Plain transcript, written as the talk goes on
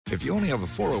If you only have a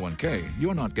 401k,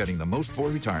 you're not getting the most for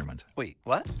retirement. Wait,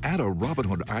 what? Add a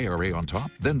Robinhood IRA on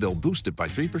top, then they'll boost it by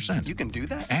 3%. You can do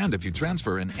that? And if you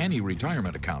transfer in any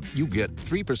retirement account, you get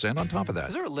 3% on top of that.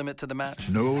 Is there a limit to the match?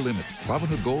 No limit.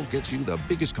 Robinhood Gold gets you the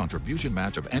biggest contribution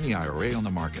match of any IRA on the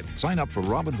market. Sign up for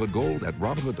Robinhood Gold at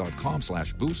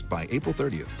Robinhood.com/boost by April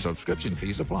 30th. Subscription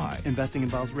fees apply. Investing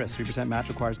involves risk. 3% match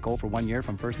requires gold for 1 year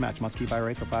from first match. Must keep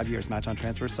IRA for 5 years. Match on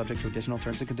transfers subject to additional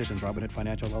terms and conditions. Robinhood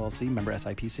Financial LLC, member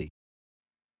SIPC.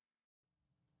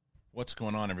 What's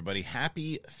going on, everybody?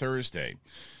 Happy Thursday.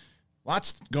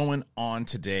 Lots going on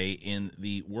today in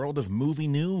the world of movie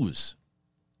news.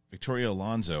 Victoria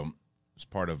Alonso was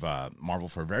part of Marvel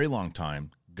for a very long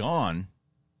time. Gone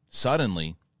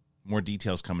suddenly. More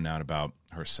details coming out about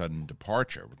her sudden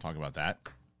departure. We'll talk about that.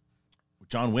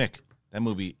 John Wick. That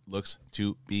movie looks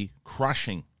to be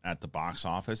crushing at the box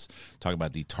office. Talk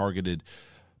about the targeted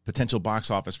potential box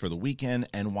office for the weekend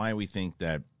and why we think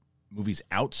that movies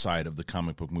outside of the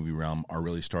comic book movie realm are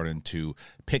really starting to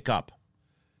pick up.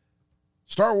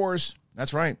 Star Wars,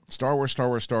 that's right. Star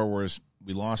Wars.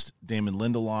 We lost Damon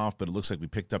Lindelof, but it looks like we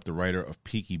picked up the writer of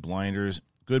Peaky Blinders.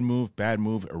 Good move, bad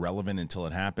move, irrelevant until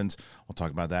it happens. We'll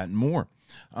talk about that and more.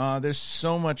 There's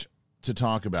so much to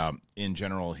talk about in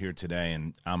general here today,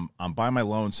 and I'm by my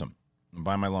lonesome. And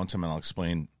I'll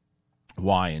explain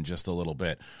why in just a little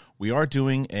bit. We are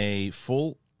doing a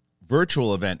full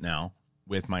virtual event now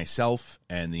with myself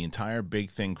and the entire Big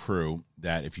Thing crew,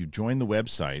 that if you join the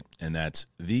website, and that's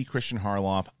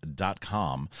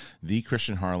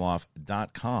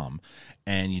thechristianharloff.com,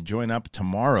 and you join up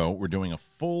tomorrow, we're doing a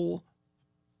full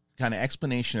kind of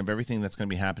explanation of everything that's going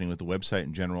to be happening with the website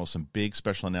in general, some big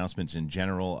special announcements in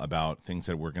general about things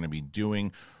that we're going to be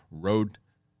doing, road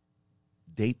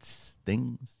dates,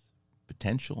 things,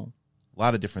 potential, a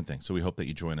lot of different things. So we hope that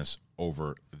you join us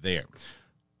over there.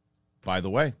 By the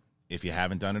way, if you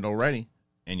haven't done it already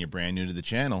and you're brand new to the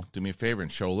channel, do me a favor and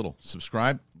show a little.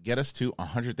 Subscribe. Get us to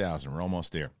 100,000. We're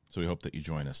almost there. So we hope that you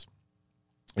join us.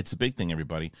 It's the big thing,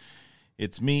 everybody.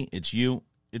 It's me. It's you.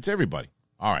 It's everybody.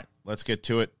 All right, let's get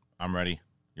to it. I'm ready.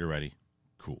 You're ready.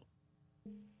 Cool.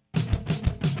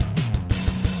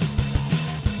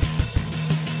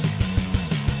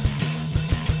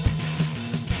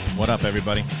 What up,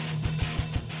 everybody?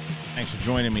 Thanks for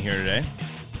joining me here today.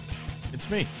 It's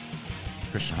me,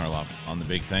 Christian Harloff, on the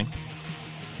Big Thing.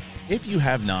 If you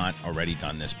have not already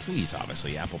done this, please,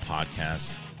 obviously, Apple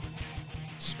Podcasts,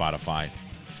 Spotify.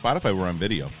 Spotify, we're on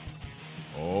video.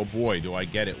 Oh, boy, do I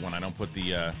get it when I don't put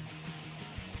the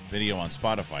video on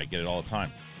Spotify. I get it all the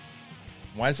time.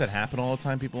 Why does that happen all the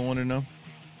time, people want to know?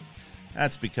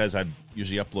 That's because I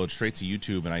usually upload straight to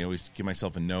YouTube, and I always give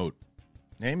myself a note.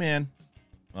 Hey, man,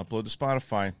 upload to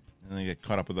Spotify, and I get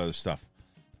caught up with other stuff.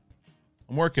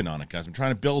 I'm working on it, guys. I'm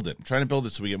trying to build it.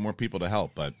 So we get more people to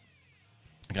help, but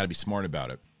I got to be smart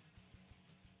about it.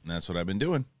 And that's what I've been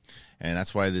doing. And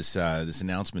that's why this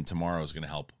announcement tomorrow is going to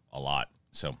help a lot.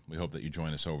 So we hope that you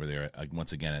join us over there,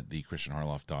 once again, at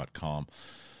thechristianharloff.com.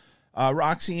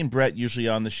 Roxy and Brett usually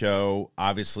on the show.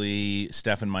 Obviously,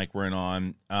 Steph and Mike weren't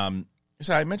on.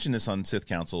 So I mentioned this on Sith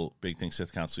Council, Big Thing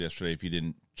Sith Council yesterday, if you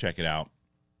didn't check it out.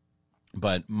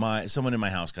 But someone in my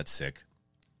house got sick,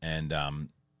 and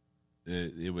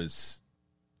it was,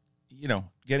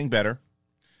 getting better.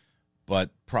 But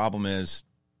problem is,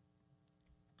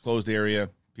 closed area,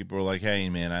 people were like, hey,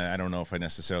 man, I don't know if I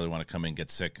necessarily want to come in and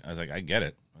get sick. I was like, I get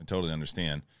it. I totally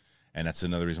understand. And that's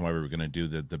another reason why we were going to do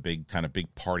the big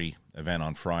party event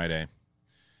on Friday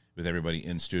with everybody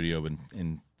in studio, and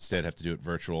instead have to do it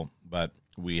virtual. But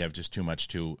we have just too much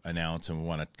to announce, and we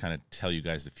want to kind of tell you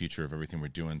guys the future of everything we're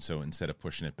doing. So instead of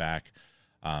pushing it back,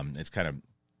 it's kind of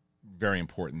very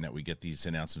important that we get these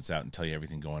announcements out and tell you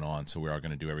everything going on. So we are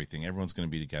going to do everything. Everyone's going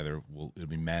to be together. It'll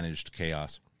be managed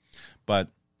chaos. But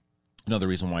another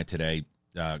reason why today,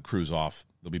 crew's off.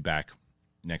 They'll be back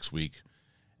next week.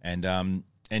 And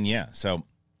yeah, so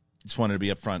just wanted to be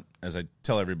upfront as I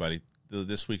tell everybody.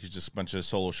 This week is just a bunch of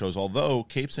solo shows, although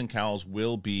Capes and Cowls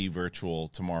will be virtual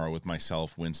tomorrow with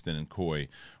myself, Winston, and Coy.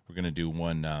 We're going to do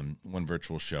one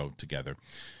virtual show together.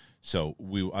 So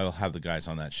I'll have the guys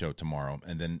on that show tomorrow,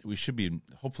 and then we should be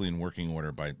hopefully in working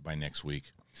order by next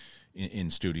week in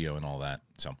studio and all that.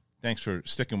 So thanks for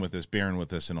sticking with us, bearing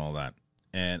with us, and all that.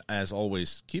 And as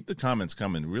always, keep the comments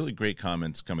coming. Really great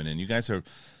comments coming in. You guys are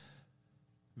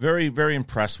very, very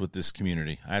impressed with this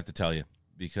community, I have to tell you,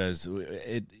 because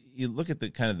you look at the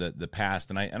kind of the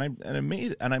past, and I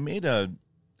made a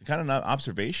kind of an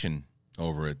observation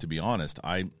over it. To be honest,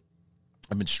 I've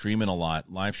been streaming a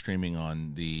lot, live streaming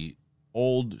on the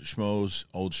old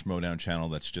Schmodown channel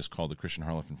that's just called the Christian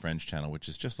Harloff and Friends channel, which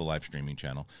is just a live streaming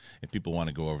channel. If people want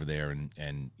to go over there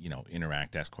and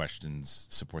interact, ask questions,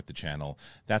 support the channel,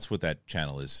 that's what that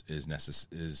channel is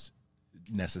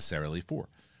necessarily for,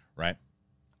 right?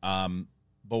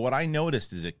 But what I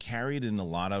noticed is it carried in a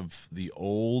lot of the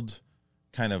old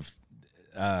kind of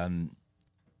I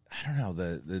don't know,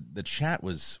 the chat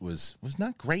was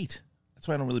not great. That's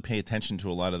why I don't really pay attention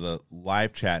to a lot of the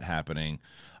live chat happening.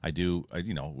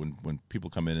 When people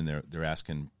come in and they're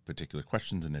asking particular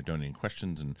questions and they're donating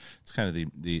questions, and it's kind of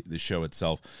the show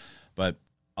itself. But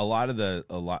a lot of the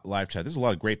live chat, there's a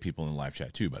lot of great people in the live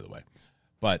chat too, by the way.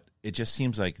 But it just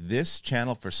seems like this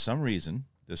channel, for some reason,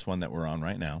 this one that we're on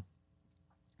right now,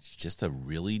 it's just a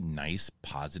really nice,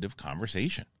 positive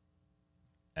conversation.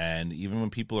 And even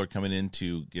when people are coming in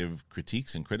to give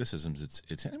critiques and criticisms, it's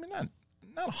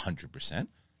not 100%,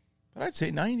 but I'd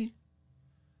say 90%.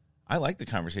 I like the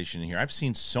conversation in here. I've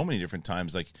seen so many different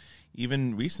times, like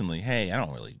even recently, hey, I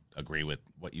don't really agree with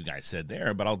what you guys said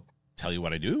there, but I'll tell you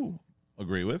what I do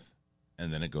agree with,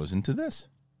 and then it goes into this.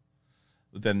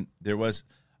 But then there was,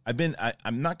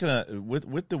 I'm not going to,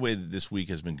 with the way that this week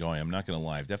has been going, I'm not going to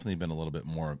lie, I've definitely been a little bit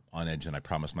more on edge than I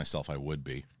promised myself I would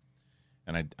be.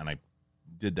 And I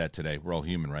did that today. We're all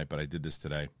human, right? But I did this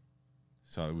today.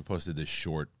 So we posted this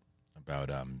short about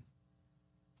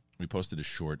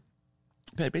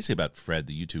basically about Fred,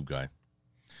 the YouTube guy.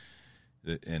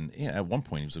 And at one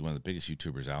point he was like one of the biggest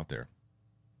YouTubers out there.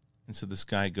 And so this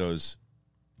guy goes,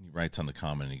 he writes on the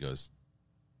comment and he goes,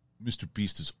 Mr.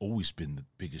 Beast has always been the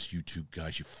biggest YouTube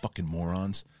guys, you fucking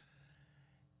morons.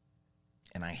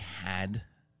 And I don't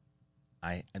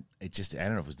know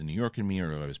if it was the New York in me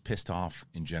or I was pissed off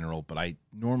in general, but I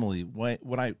normally,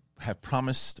 what I have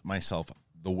promised myself,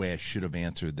 the way I should have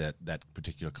answered that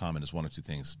particular comment is one of two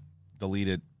things. Delete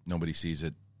it, nobody sees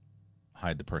it,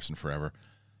 hide the person forever.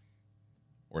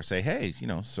 Or say, hey,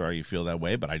 sorry you feel that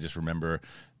way, but I just remember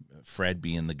Fred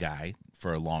being the guy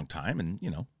for a long time, and,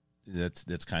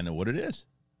 that's kind of what it is.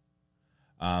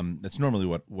 That's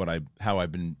normally how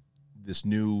I've been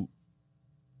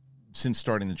since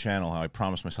starting the channel, how I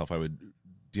promised myself I would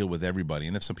deal with everybody.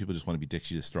 And if some people just want to be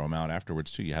dicks, you just throw them out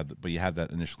afterwards too. You have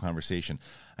that initial conversation.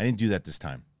 I didn't do that this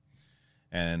time.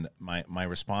 And my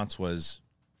response was,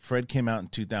 Fred came out in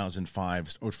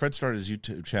 2005, or Fred started his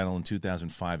YouTube channel in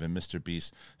 2005, and Mr.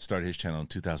 Beast started his channel in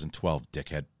 2012,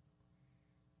 dickhead.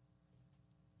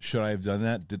 Should I have done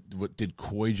that? Did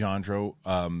Coy Jandro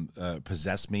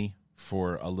possess me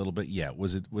for a little bit? Yeah.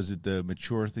 Was it the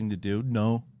mature thing to do?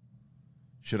 No.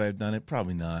 Should I have done it?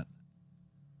 Probably not.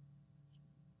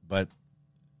 But,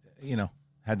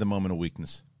 had the moment of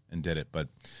weakness and did it. And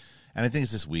I think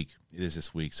it's this week. It is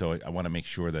this week. So I want to make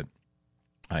sure that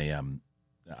I'm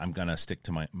going to stick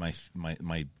to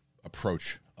my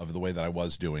approach of the way that I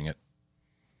was doing it.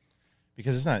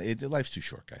 Because life's too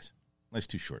short, guys. Life's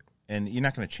too short. And you're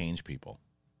not going to change people.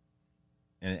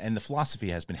 And the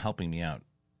philosophy has been helping me out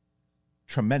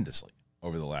tremendously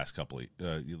over the last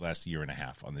last year and a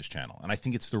half on this channel. And I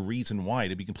think it's the reason why,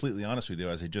 to be completely honest with you,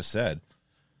 as I just said,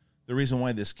 the reason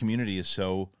why this community is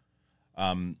so,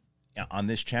 on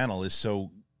this channel is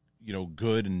so,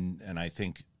 good and I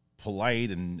think polite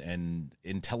and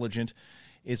intelligent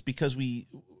is because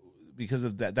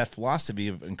of that philosophy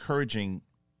of encouraging,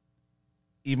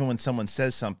 even when someone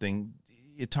says something,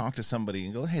 you talk to somebody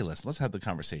and go, hey, let's have the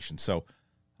conversation. So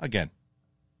again,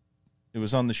 it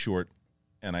was on the short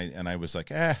and I was like,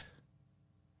 just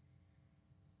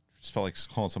felt like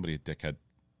calling somebody a dickhead.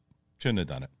 Shouldn't have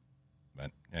done it.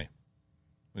 But hey,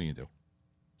 what are you going to do?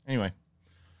 Anyway,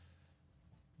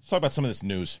 let's talk about some of this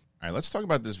news. All right, let's talk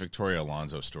about this Victoria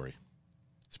Alonso story.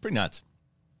 It's pretty nuts.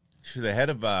 She's the head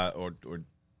of, all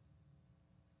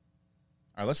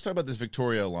right, let's talk about this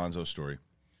Victoria Alonso story.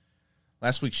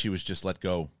 Last week she was just let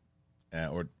go,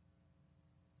 all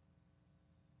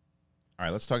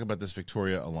right, let's talk about this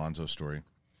Victoria Alonso story.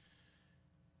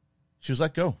 She was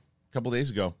let go a couple days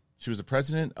ago. She was the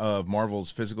president of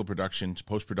Marvel's physical production,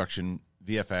 post-production,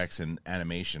 VFX, and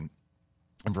animation.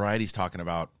 And Variety's talking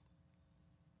about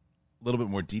a little bit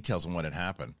more details on what had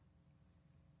happened.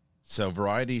 So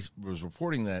Variety was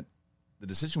reporting that the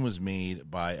decision was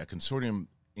made by a consortium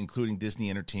including Disney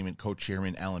Entertainment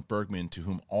co-chairman Alan Bergman, to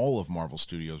whom all of Marvel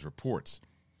Studios reports.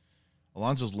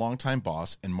 Alonso's longtime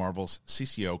boss and Marvel's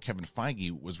CCO, Kevin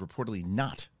Feige, was reportedly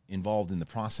not involved in the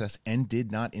process and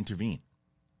did not intervene.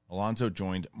 Alonso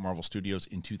joined Marvel Studios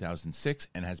in 2006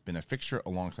 and has been a fixture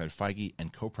alongside Feige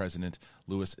and co-president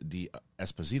Luis D.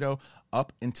 Esposito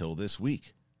up until this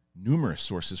week. Numerous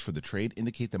sources for the trade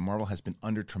indicate that Marvel has been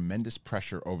under tremendous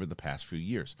pressure over the past few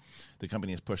years. The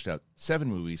company has pushed out 7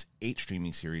 movies, 8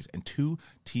 streaming series, and 2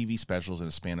 TV specials in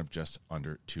a span of just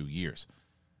under 2 years.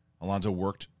 Alonso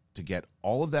worked to get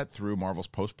all of that through Marvel's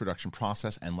post-production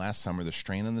process, and last summer the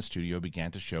strain on the studio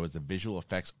began to show as the visual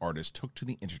effects artists took to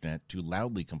the internet to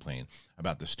loudly complain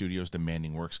about the studio's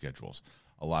demanding work schedules.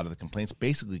 A lot of the complaints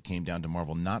basically came down to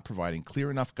Marvel not providing clear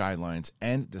enough guidelines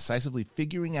and decisively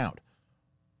figuring out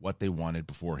what they wanted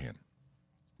beforehand.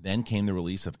 Then came the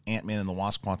release of Ant-Man and the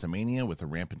Wasp: Quantumania with a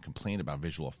rampant complaint about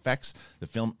visual effects. The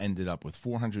film ended up with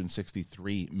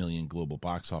 $463 million global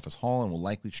box office haul and will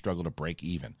likely struggle to break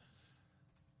even.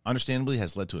 Understandably,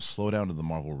 has led to a slowdown of the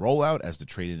Marvel rollout, as the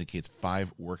trade indicates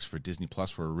 5 works for Disney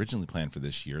Plus were originally planned for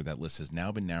this year. That list has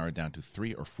now been narrowed down to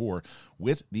 3 or 4,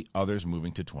 with the others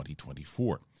moving to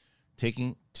 2024.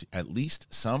 Taking at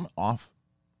least some of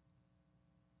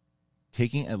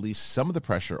the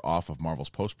pressure off of Marvel's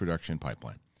post-production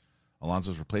pipeline.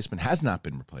 Alonso's replacement has not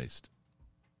been replaced.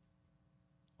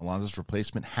 Alonso's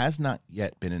replacement has not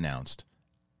yet been announced.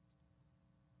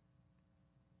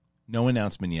 No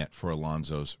announcement yet for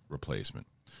Alonso's replacement.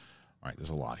 All right, there's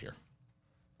a lot here.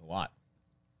 A lot.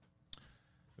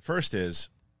 The first is,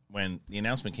 when the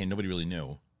announcement came, nobody really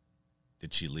knew.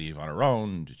 Did she leave on her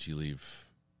own? Did she leave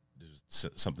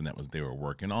something that they were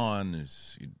working on?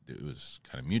 It was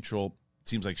kind of mutual. It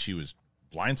seems like she was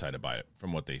blindsided by it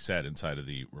from what they said inside of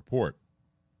the report.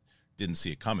 Didn't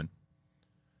see it coming.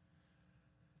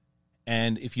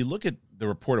 And if you look at the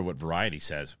report of what Variety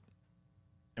says,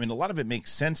 I mean, a lot of it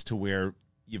makes sense to where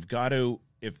you've got to,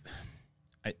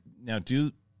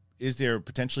 is there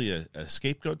potentially a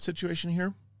scapegoat situation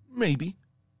here? Maybe.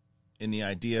 In the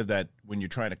idea that when you're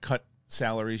trying to cut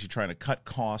salaries, you're trying to cut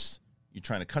costs, you're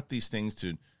trying to cut these things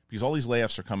because all these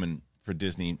layoffs are coming for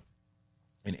Disney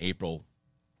in April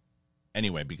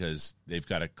anyway, because they've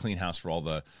got to clean house for all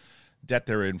the debt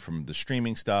they're in from the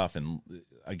streaming stuff. And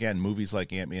again, movies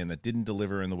like Ant-Man that didn't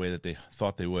deliver in the way that they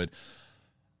thought they would.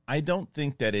 I don't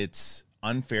think that it's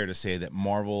unfair to say that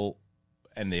Marvel,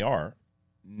 and they are,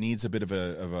 needs a bit of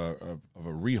a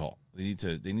rehaul. They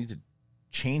need to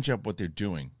change up what they're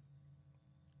doing,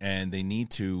 and they need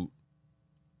to.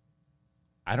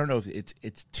 I don't know if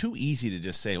it's too easy to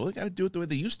just say, well, they got to do it the way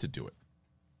they used to do it.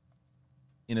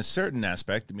 In a certain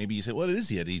aspect, maybe you say, well, it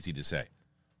is yet easy to say.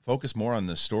 Focus more on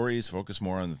the stories, focus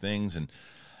more on the things,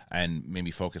 and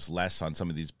maybe focus less on some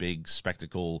of these big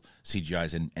spectacle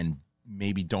CGIs, and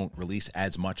maybe don't release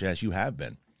as much as you have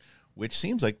been, which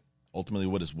seems like ultimately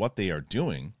what they are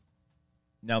doing.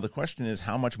 Now, the question is,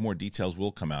 how much more details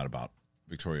will come out about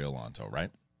Victoria Alonso,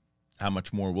 right? How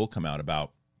much more will come out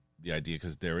about the idea,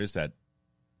 because there is that,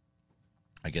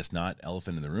 I guess, not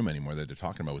elephant in the room anymore that they're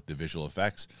talking about with the visual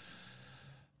effects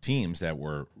teams that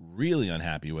were really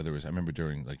unhappy, whether it was, I remember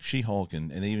during like She-Hulk, and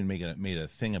they even made a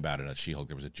thing about it at She-Hulk.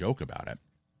 There was a joke about it.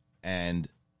 And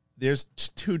there's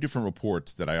 2 different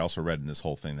reports that I also read in this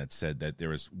whole thing that said that there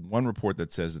was one report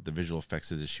that says that the visual effects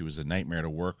says that she was a nightmare to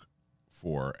work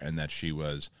for, and that she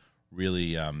was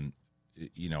really,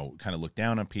 kind of looked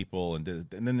down on people. And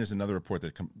then there's another report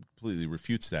that completely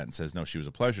refutes that and says, no, she was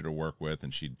a pleasure to work with,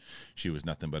 and she was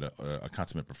nothing but a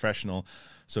consummate professional.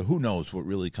 So who knows what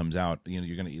really comes out?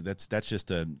 That's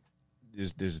just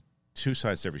there's 2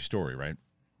 sides to every story, right?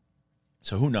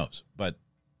 So who knows? But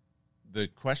the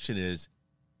question is,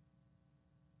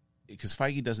 because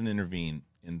Feige doesn't intervene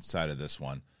inside of this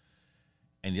one,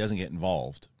 and he doesn't get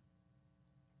involved.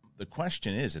 The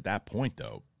question is, at that point,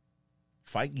 though,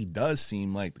 Feige does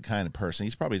seem like the kind of person,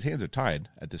 his hands are tied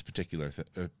at this particular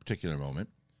moment.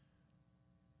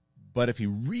 But if he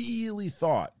really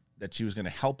thought that she was going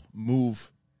to help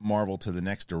move Marvel to the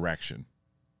next direction,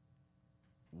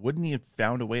 wouldn't he have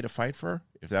found a way to fight for her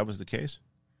if that was the case?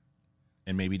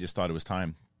 And maybe just thought it was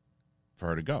time for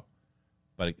her to go.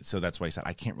 But so that's why he said,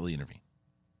 I can't really intervene.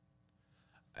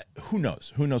 Who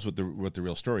knows? Who knows what the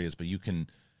real story is? But you can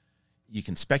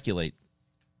speculate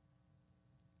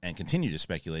and continue to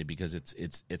speculate, because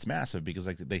it's massive. Because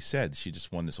like they said, she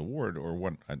just won this award, or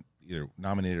won either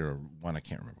nominated or won. I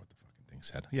can't remember what the fucking thing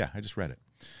said. Yeah, I just read it.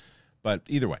 But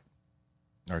either way,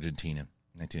 Argentina,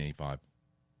 1985,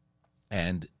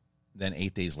 and then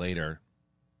 8 days later,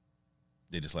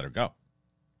 they just let her go.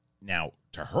 Now,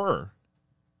 to her,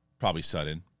 probably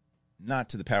sudden, not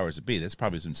to the powers that be. That's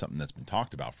probably been something that's been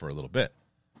talked about for a little bit.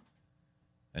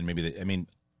 And maybe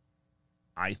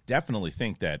I definitely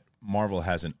think that Marvel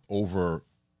has an over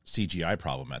CGI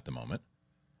problem at the moment.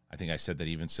 I think I said that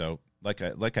even so, like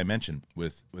I mentioned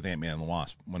with Ant-Man and the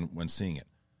Wasp when seeing it.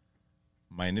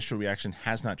 My initial reaction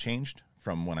has not changed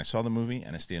from when I saw the movie,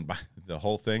 and I stand by the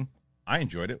whole thing. I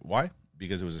enjoyed it. Why?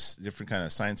 because it was a different kind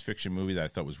of science fiction movie that I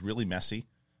thought was really messy.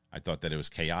 I thought that it was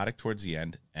chaotic towards the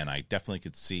end, and I definitely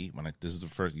could see this is the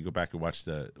first. You go back and watch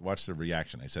the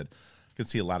reaction. I said I could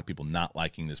see a lot of people not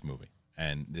liking this movie,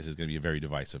 and this is going to be a very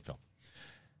divisive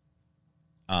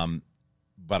film.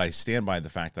 But I stand by the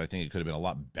fact that I think it could have been a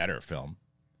lot better film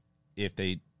if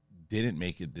they didn't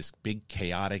make it this big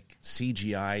chaotic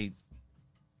CGI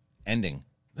ending.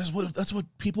 That's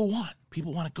what people want.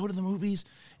 People want to go to the movies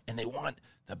and they want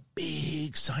the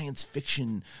big science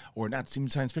fiction, or not even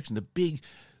science fiction, the big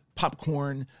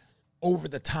popcorn, over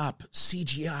the top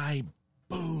CGI,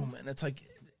 boom. And it's like,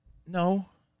 no,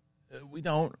 we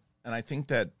don't. And I think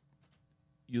that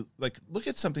you look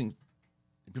at something.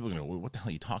 People are going to go, what the hell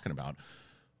are you talking about?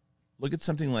 Look at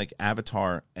something like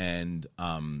Avatar and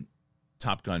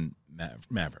Top Gun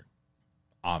Maverick.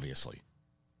 Obviously,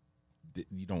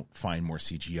 you don't find more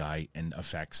CGI and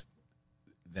effects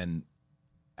than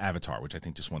Avatar, which I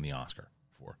think just won the Oscar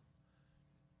for.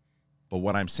 But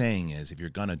what I'm saying is, if you're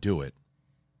going to do it,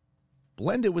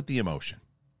 blend it with the emotion.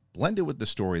 Blend it with the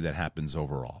story that happens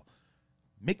overall.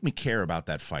 Make me care about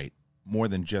that fight more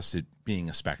than just it being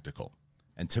a spectacle.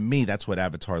 And to me, that's what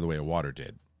Avatar: The Way of Water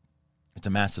did. It's a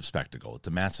massive spectacle. It's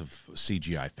a massive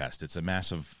CGI fest. It's a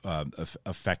massive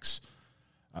effects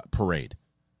parade.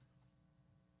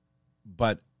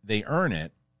 But they earn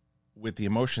it with the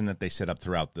emotion that they set up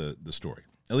throughout the story,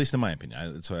 at least in my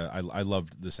opinion. I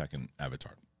loved the second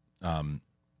Avatar.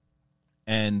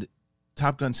 And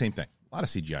Top Gun, same thing. A lot of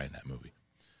CGI in that movie.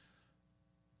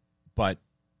 But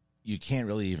you can't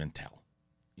really even tell,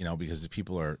 because the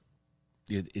people are...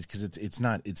 It's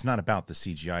not about the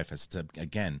CGI fest. It's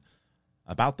again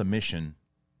about the mission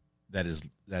that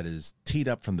is teed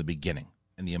up from the beginning,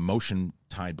 and the emotion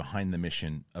tied behind the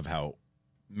mission of how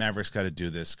Maverick's got to do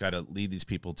this, got to lead these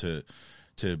people to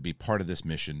be part of this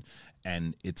mission,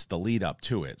 and it's the lead up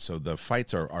to it. So the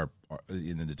fights are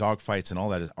the dog fights and all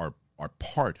that are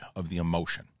part of the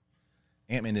emotion.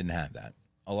 Ant-Man didn't have that.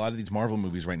 A lot of these Marvel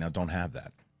movies right now don't have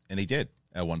that, and they did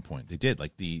at one point. They did,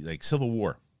 like Civil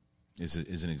War is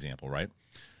an example, right?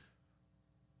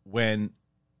 When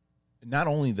not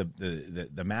only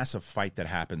the massive fight that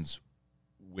happens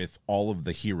with all of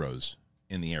the heroes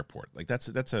in the airport, like that's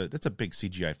a big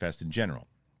CGI fest in general.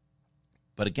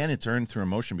 But again, it's earned through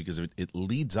emotion because it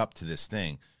leads up to this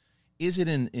thing. Is it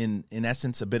in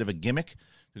essence a bit of a gimmick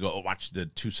to go, oh, watch the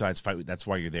two sides fight? That's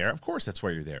why you're there. Of course, that's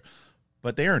why you're there.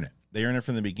 But they earn it. They earn it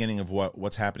from the beginning of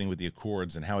what's happening with the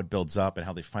Accords and how it builds up and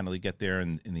how they finally get there,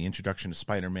 and in the introduction to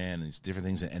Spider-Man and these different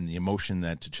things, and the emotion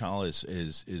that T'Challa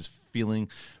is feeling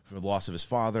for the loss of his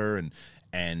father,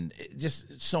 and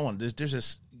just so on. There's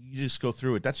just, you just go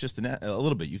through it. That's just a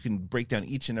little bit. You can break down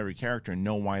each and every character and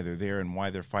know why they're there and why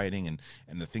they're fighting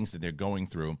and the things that they're going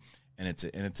through. And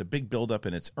it's a big buildup,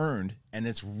 and it's earned, and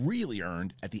it's really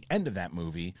earned at the end of that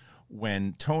movie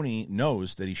when Tony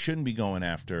knows that he shouldn't be going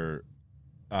after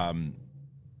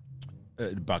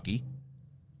Bucky,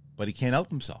 but he can't help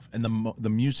himself. And the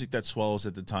music that swells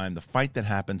at the time, the fight that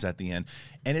happens at the end,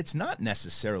 and it's not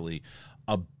necessarily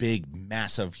a big,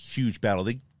 massive, huge battle.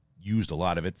 They used a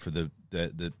lot of it for the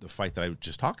fight that I was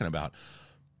just talking about,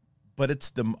 but it's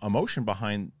the emotion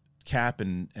behind Cap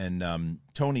and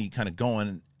Tony kind of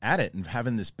going at it and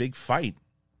having this big fight.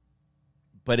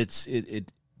 But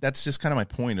that's just kind of my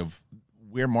point of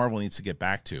where Marvel needs to get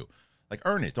back to. Like,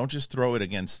 earn it. Don't just throw it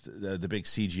against the big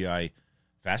CGI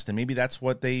fest. And maybe that's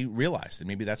what they realized. And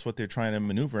maybe that's what they're trying to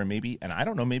maneuver. And I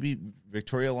don't know, maybe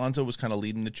Victoria Alonso was kind of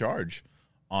leading the charge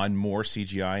on more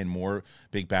CGI and more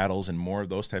big battles and more of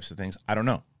those types of things. I don't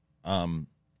know.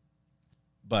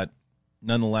 But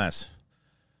nonetheless,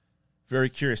 very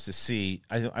curious to see.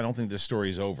 I don't think this story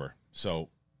is over. So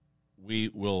we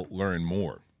will learn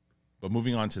more. But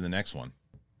moving on to the next one.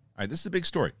 All right, this is a big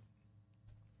story.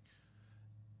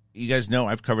 You guys know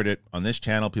I've covered it on this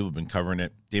channel. People have been covering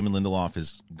it. Damon Lindelof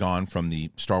is gone from the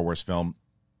Star Wars film.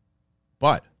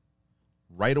 But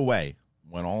right away,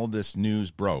 when all this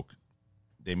news broke,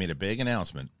 they made a big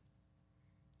announcement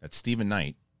that Stephen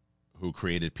Knight, who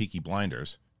created Peaky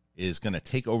Blinders, is going to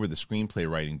take over the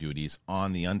screenplay writing duties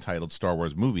on the untitled Star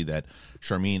Wars movie that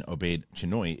Sharmeen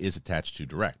Obaid-Chinoy is attached to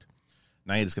direct.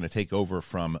 Knight is going to take over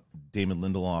from Damon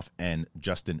Lindelof and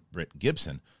Justin Britt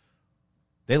Gibson.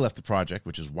 They left the project,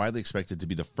 which is widely expected to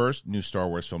be the first new Star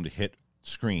Wars film to hit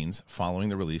screens following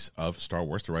the release of Star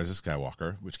Wars: The Rise of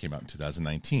Skywalker, which came out in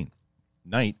 2019.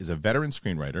 Knight is a veteran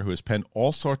screenwriter who has penned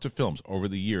all sorts of films over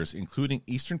the years, including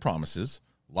Eastern Promises,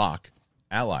 Locke,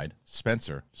 Allied,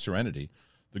 Spencer, Serenity,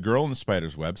 The Girl in the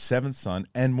Spider's Web, Seventh Son,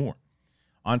 and more.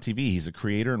 On TV, he's a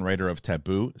creator and writer of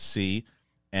Taboo, See,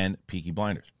 and Peaky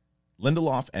Blinders.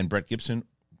 Lindelof and Brett Gibson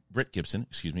Britt Gibson,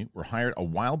 were hired a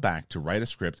while back to write a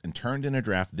script and turned in a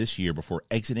draft this year before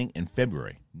exiting in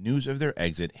February. News of their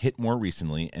exit hit more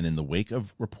recently, and in the wake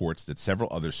of reports that several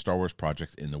other Star Wars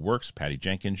projects in the works, Patty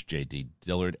Jenkins, J.D.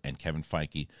 Dillard, and Kevin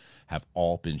Feige, have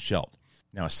all been shelved.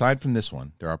 Now, aside from this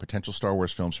one, there are potential Star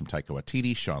Wars films from Taika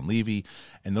Waititi, Sean Levy,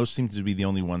 and those seem to be the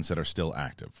only ones that are still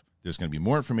active. There's going to be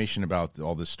more information about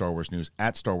all this Star Wars news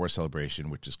at Star Wars Celebration,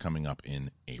 which is coming up in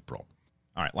April.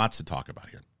 All right, lots to talk about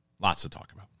here. Lots to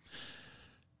talk about.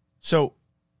 So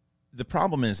the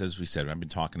problem is, as we said, I've been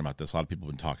talking about this. A lot of people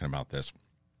have been talking about this.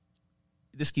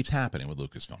 This keeps happening with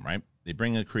Lucasfilm, right? They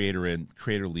bring a creator in,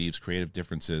 creator leaves, creative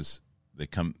differences.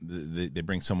 They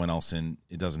bring someone else in.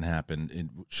 It doesn't happen. It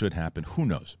should happen. Who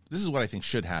knows? This is what I think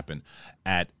should happen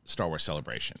at Star Wars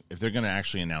Celebration if they're going to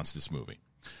actually announce this movie.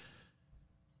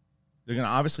 They're going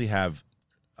to obviously have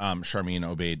Charmin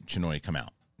Obaid-Chinoy come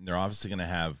out. They're obviously going to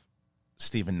have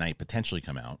Stephen Knight potentially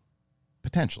come out.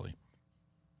 Potentially.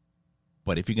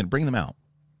 But if you're going to bring them out,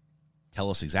 tell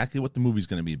us exactly what the movie's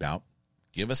going to be about.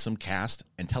 Give us some cast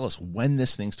and tell us when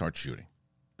this thing starts shooting.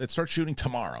 It starts shooting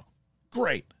tomorrow.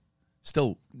 Great.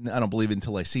 Still, I don't believe it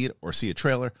until I see it or see a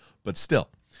trailer. But still,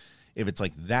 if it's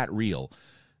like that real,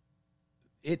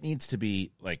 it needs to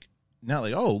be like, not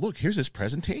like, oh, look, here's this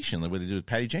presentation. Like what they do with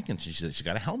Patty Jenkins. She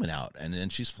got a helmet out, and then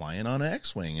she's flying on an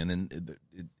X-Wing. And then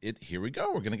here we go.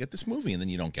 We're going to get this movie. And then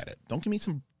you don't get it. Don't give me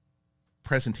some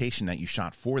presentation that you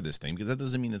shot for this thing, because that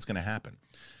doesn't mean it's going to happen.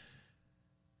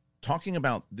 Talking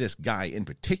about this guy in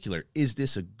particular, is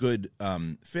this a good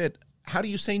fit? How do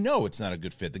you say no, it's not a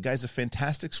good fit? The guy's a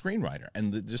fantastic screenwriter,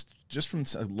 and just from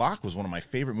Locke was one of my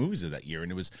favorite movies of that year,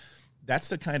 and that's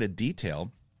the kind of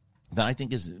detail that I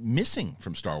think is missing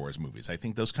from Star Wars movies. I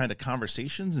think those kind of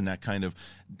conversations and that kind of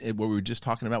what we were just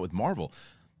talking about with Marvel,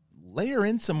 layer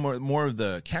in some more of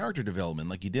the character development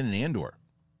like you did in Andor.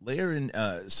 Layer in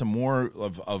some more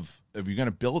of if you're going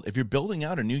to build, if you're building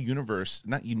out a new universe,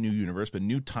 not new universe, but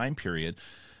new time period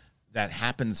that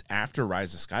happens after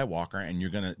Rise of Skywalker, and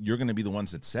you're gonna be the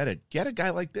ones that set it. Get a guy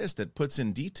like this that puts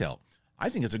in detail. I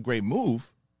think it's a great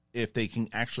move if they can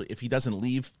actually, if he doesn't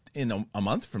leave in a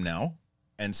month from now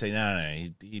and say no,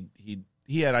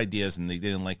 he had ideas and they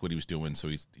didn't like what he was doing, so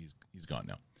he's gone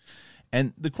now.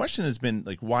 And the question has been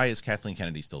like, why is Kathleen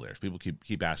Kennedy still there? People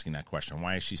keep asking that question.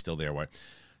 Why is she still there? Why?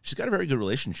 She's got a very good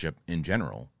relationship in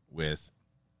general with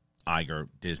Iger,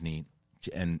 Disney,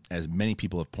 and as many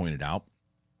people have pointed out,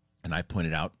 and I've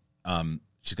pointed out,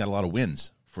 she's got a lot of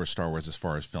wins for Star Wars as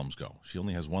far as films go. She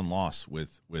only has one loss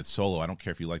with Solo. I don't care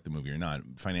if you like the movie or not.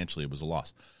 Financially, it was a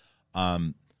loss.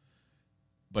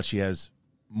 But she has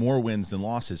more wins than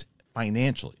losses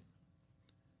financially.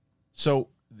 So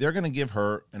they're going to give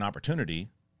her an opportunity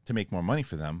to make more money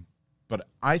for them. But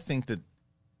I think that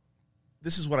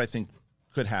this is what I think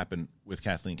could happen with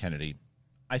Kathleen Kennedy.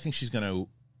 I think she's going to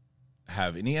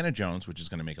have Indiana Jones, which is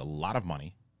going to make a lot of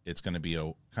money. It's going to be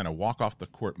a kind of walk off the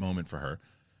court moment for her.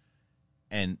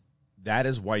 And that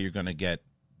is why you're going to get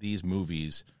these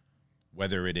movies,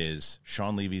 whether it is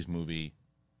Sean Levy's movie,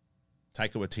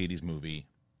 Taika Waititi's movie,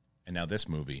 and now this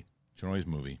movie, Chinoy's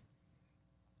movie.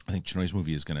 I think Chinoy's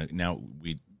movie is going to, now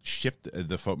we shift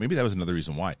the focus. Maybe that was another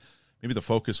reason why. Maybe the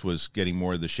focus was getting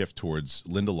more of the shift towards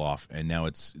Lindelof, and now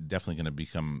it's definitely going to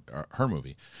become her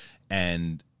movie.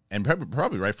 And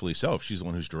probably rightfully so, if she's the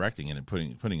one who's directing it and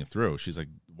putting it through. She's like,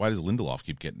 why does Lindelof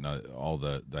keep getting all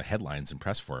the headlines and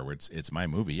press for her? Where it's my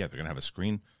movie. Yeah, they're going to have a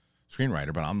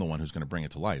screenwriter, but I'm the one who's going to bring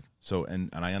it to life. So,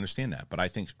 and I understand that. But I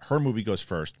think her movie goes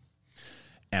first.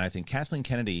 And I think Kathleen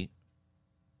Kennedy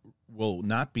will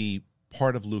not be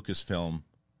part of Lucasfilm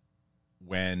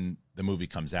when the movie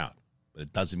comes out. But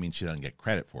it doesn't mean she doesn't get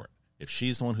credit for it. If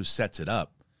she's the one who sets it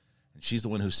up, and she's the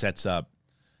one who sets up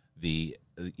the,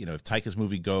 if Taika's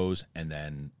movie goes and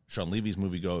then Sean Levy's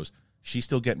movie goes, she's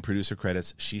still getting producer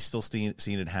credits. She's still seeing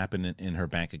it happen in her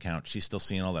bank account. She's still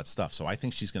seeing all that stuff. So I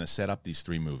think she's going to set up these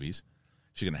three movies.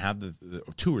 She's going to have the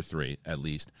two or three at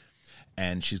least,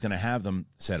 and she's going to have them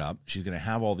set up. She's going to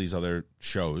have all these other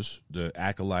shows, the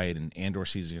Acolyte and Andor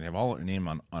season. She's going to have all her name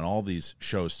on all these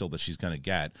shows still that she's going to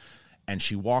get. And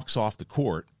she walks off the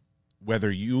court, whether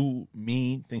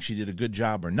me think she did a good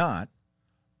job or not,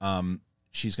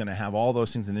 she's going to have all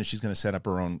those things, and then she's going to set up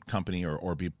her own company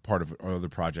or be part of other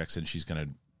projects, and she's going to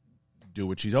do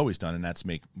what she's always done, and that's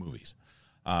make movies.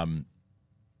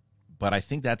 But I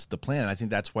think that's the plan. I think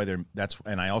that's why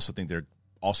and I also think they're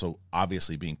also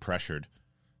obviously being pressured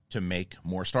to make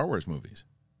more Star Wars movies,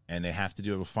 and they have to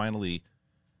do it. Finally,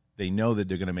 they know that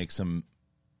they're going to make some.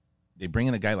 They bring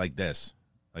in a guy like this.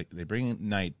 Like, they bring in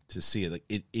Knight to see it. Like,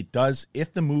 it does,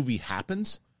 if the movie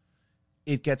happens,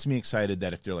 it gets me excited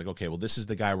that if they're like, okay, well, this is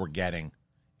the guy we're getting,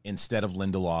 instead of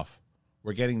Lindelof.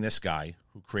 We're getting this guy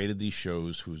who created these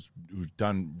shows, who's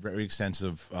done very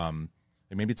extensive, and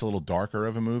maybe it's a little darker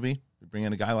of a movie. We bring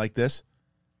in a guy like this,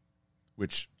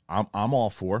 which I'm all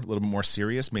for, a little bit more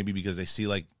serious, maybe because they see,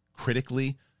 like,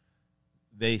 critically,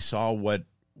 they saw what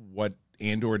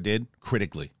Andor did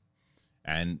critically.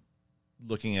 And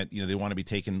looking at, they want to be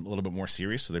taken a little bit more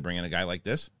serious, so they bring in a guy like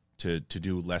this to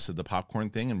do less of the popcorn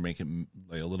thing and make it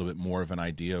like a little bit more of an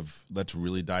idea of let's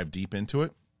really dive deep into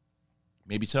it.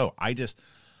 Maybe so.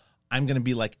 I'm going to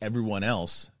be like everyone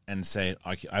else and say,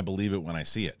 I believe it when I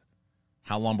see it.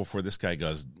 How long before this guy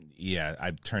goes, yeah,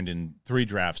 I've turned in 3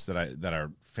 drafts that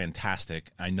are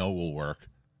fantastic, I know will work,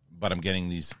 but I'm getting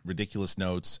these ridiculous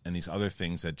notes and these other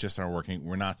things that just aren't working.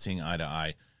 We're not seeing eye to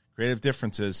eye. Creative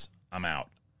differences, I'm out.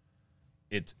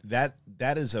 It's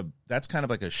that's kind of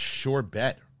like a sure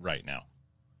bet right now.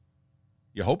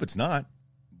 You hope it's not,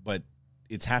 but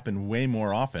it's happened way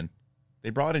more often. They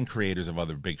brought in creators of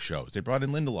other big shows. They brought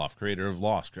in Lindelof, creator of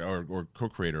Lost, or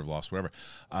co-creator of Lost, whatever,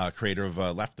 creator of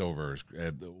Leftovers,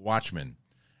 Watchmen.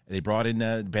 They brought in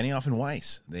Benioff and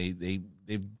Weiss. They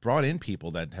brought in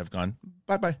people that have gone,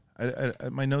 bye-bye.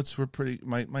 My notes were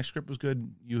my script was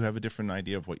good. You have a different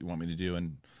idea of what you want me to do,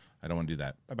 and I don't want to do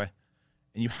that. Bye-bye.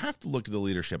 And you have to look at the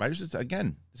leadership.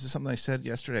 Again, this is something I said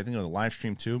yesterday, I think on the live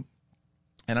stream too.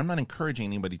 And I'm not encouraging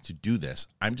anybody to do this.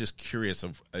 I'm just curious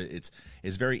of it's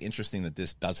very interesting that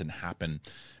this doesn't happen,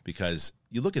 because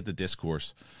you look at the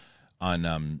discourse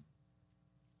on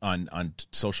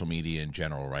social media in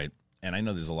general, right? And I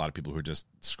know there's a lot of people who are just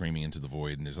screaming into the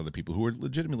void, and there's other people who are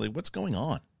legitimately, what's going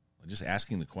on? Just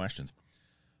asking the questions.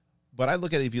 But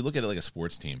if you look at it like a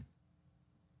sports team,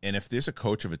 and if there's a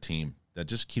coach of a team that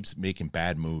just keeps making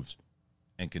bad moves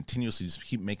and continuously just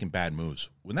keep making bad moves,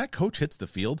 when that coach hits the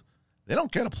field, they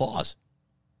don't get applause.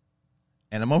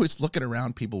 And I'm always looking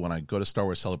around people when I go to Star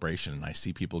Wars Celebration and I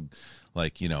see people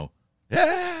like, yeah,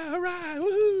 all right,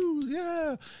 woohoo,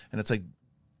 yeah. And it's like,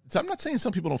 so I'm not saying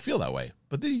some people don't feel that way,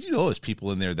 but there's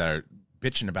people in there that are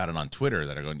bitching about it on Twitter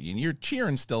that are going, and you're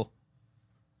cheering still.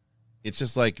 It's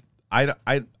just like, I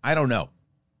don't know.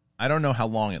 I don't know how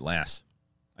long it lasts.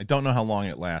 I don't know how long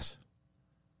it lasts.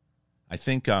 I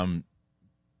think, I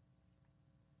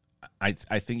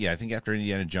think after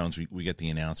Indiana Jones we get the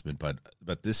announcement,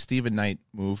 but this Stephen Knight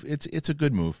move, it's a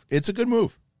good move. It's a good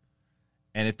move.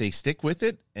 And if they stick with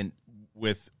it, and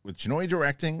with Chinoy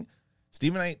directing,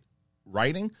 Stephen Knight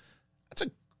writing, that's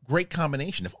a great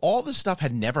combination. If all this stuff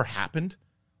had never happened,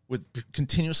 with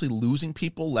continuously losing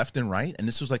people left and right, and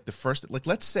this was like the first, like,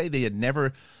 let's say they had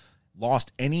never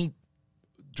lost any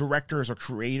directors or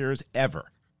creators ever,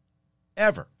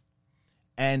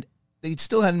 and they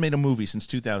still hadn't made a movie since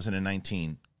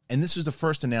 2019, and this was the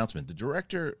first announcement. The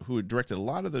director who had directed a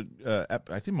lot of the,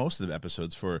 I think most of the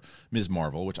episodes for Ms.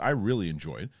 Marvel, which I really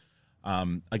enjoyed,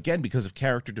 again, because of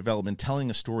character development, telling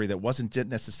a story that wasn't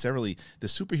necessarily, the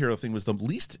superhero thing was the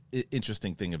least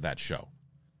interesting thing of that show.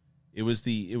 It was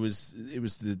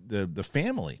the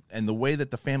family, and the way that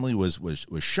the family was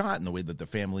shot, and the way that the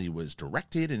family was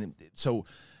directed, and so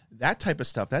that type of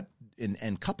stuff, that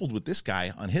and coupled with this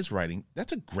guy on his writing,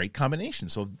 that's a great combination.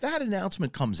 So that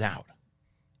announcement comes out,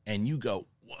 and you go,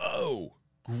 whoa,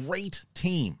 great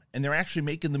team, and they're actually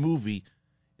making the movie,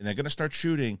 and they're going to start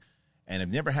shooting, and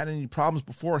have never had any problems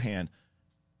beforehand.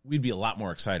 We'd be a lot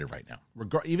more excited right now.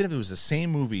 Even if it was the same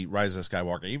movie, Rise of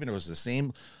Skywalker, even if it was the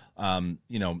same, Last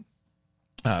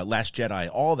Jedi,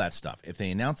 all that stuff. If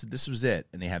they announced that this was it,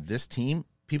 and they have this team,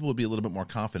 people would be a little bit more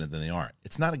confident than they are.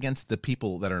 It's not against the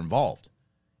people that are involved.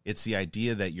 It's the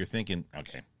idea that you're thinking,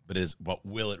 okay, but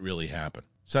will it really happen?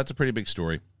 So that's a pretty big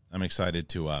story. I'm excited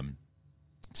to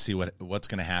see what's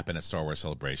going to happen at Star Wars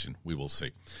Celebration. We will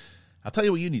see. I'll tell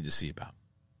you what you need to see about.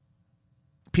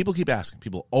 People keep asking.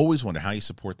 People always wonder how you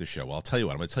support the show. Well, I'll tell you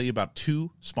what. I'm going to tell you about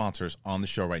 2 sponsors on the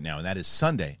show right now, and that is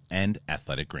Sunday and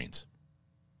Athletic Greens.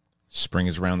 Spring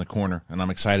is around the corner, and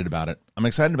I'm excited about it. I'm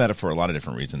excited about it for a lot of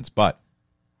different reasons, but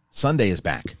Sunday is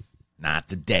back. Not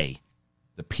the day.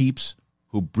 The peeps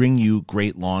who bring you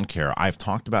great lawn care. I've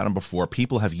talked about them before.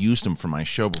 People have used them for my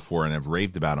show before and have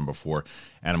raved about them before,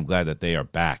 and I'm glad that they are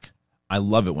back. I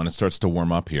love it when it starts to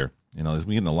warm up here. We're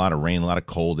getting a lot of rain, a lot of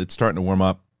cold. It's starting to warm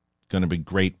up. It's going to be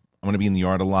great. I'm going to be in the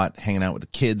yard a lot, hanging out with the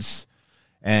kids,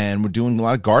 and we're doing a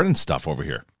lot of garden stuff over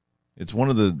here. It's one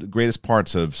of the greatest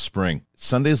parts of spring.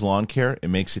 Sunday's lawn care, it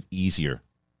makes it easier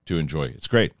to enjoy. It's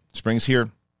great. Spring's here.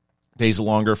 Days are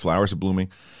longer. Flowers are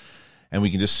blooming. And we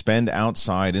can just spend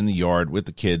outside in the yard with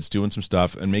the kids doing some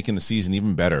stuff and making the season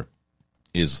even better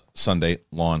is Sunday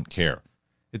Lawn Care.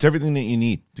 It's everything that you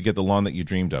need to get the lawn that you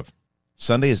dreamed of.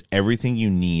 Sunday is everything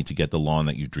you need to get the lawn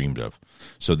that you dreamed of.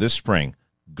 So this spring,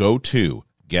 go to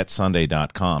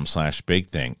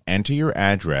getsunday.com/bigthing. Enter your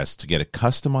address to get a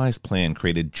customized plan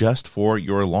created just for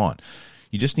your lawn.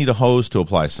 You just need a hose to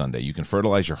apply Sunday. You can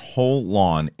fertilize your whole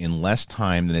lawn in less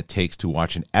time than it takes to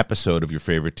watch an episode of your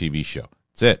favorite TV show.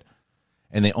 That's it.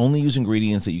 And they only use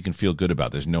ingredients that you can feel good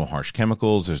about. There's no harsh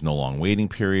chemicals, there's no long waiting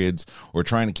periods, or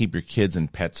trying to keep your kids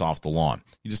and pets off the lawn.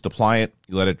 You just apply it,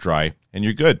 you let it dry, and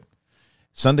you're good.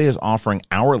 Sunday is offering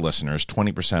our listeners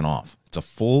 20% off. It's a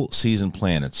full season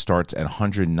plan. It starts at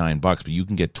 $109, but you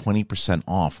can get 20%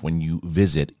 off when you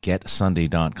visit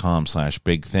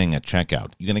getsunday.com/bigthing at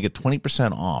checkout. You're going to get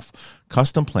 20% off.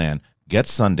 Custom plan,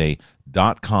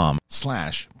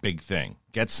 getsunday.com/bigthing.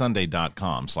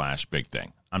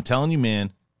 Getsunday.com/bigthing. I'm telling you,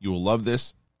 man, you will love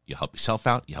this. You'll help yourself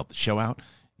out. You help the show out.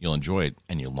 You'll enjoy it,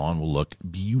 and your lawn will look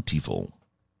beautiful.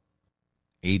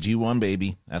 AG1,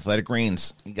 baby. Athletic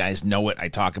Greens. You guys know it. I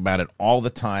talk about it all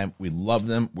the time. We love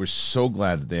them. We're so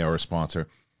glad that they are a sponsor.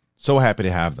 So happy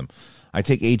to have them. I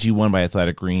take AG1 by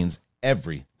Athletic Greens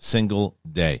every single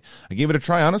day. I gave it a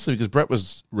try, honestly, because Brett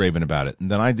was raving about it. And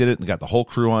then I did it and got the whole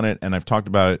crew on it, and I've talked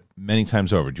about it many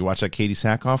times over. Did you watch that Katie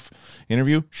Sackhoff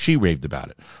interview? She raved about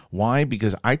it. Why?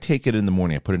 Because I take it in the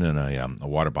morning. I put it in a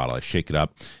water bottle. I shake it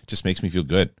up. It just makes me feel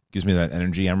good. Gives me that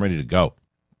energy. I'm ready to go.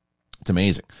 It's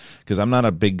amazing because I'm not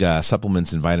a big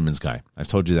supplements and vitamins guy. I've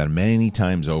told you that many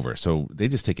times over. So they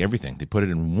just take everything. They put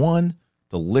it in one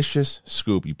delicious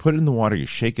scoop. You put it in the water, you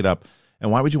shake it up.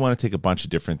 And why would you want to take a bunch of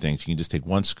different things? You can just take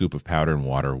one scoop of powder and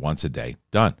water once a day.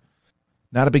 Done.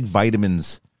 Not a big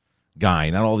vitamins guy.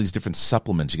 Not all these different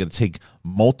supplements. You got to take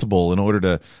multiple in order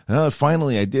to,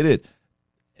 finally, I did it.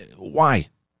 Why?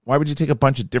 Why would you take a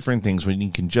bunch of different things when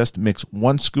you can just mix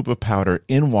one scoop of powder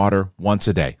in water once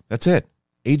a day? That's it.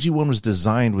 AG1 was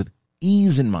designed with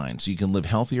ease in mind so you can live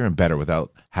healthier and better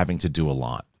without having to do a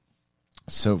lot.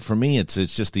 So for me, it's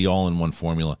just the all-in-one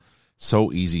formula.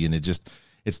 So easy, and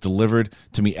it's delivered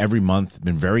to me every month. It's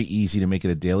been very easy to make it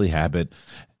a daily habit.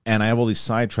 And I have all these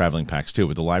side traveling packs too.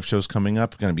 With the live shows coming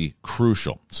up, going to be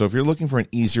crucial. So if you're looking for an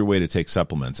easier way to take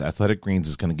supplements, Athletic Greens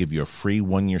is going to give you a free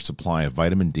 1-year supply of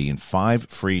vitamin D and 5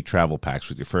 free travel packs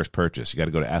with your first purchase. You got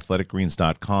to go to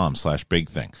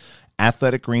athleticgreens.com/bigthing.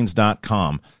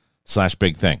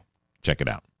 athleticgreens.com/bigthing. Check it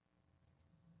out.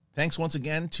 Thanks once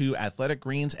again to Athletic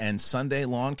Greens and Sunday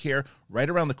Lawn Care right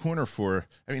around the corner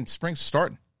spring's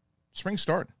starting. Spring's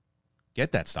starting.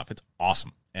 Get that stuff. It's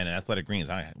awesome. And Athletic Greens,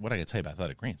 what I got to tell you about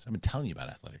Athletic Greens? I've been telling you about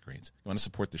Athletic Greens. You want to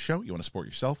support the show? You want to support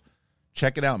yourself?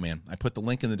 Check it out, man. I put the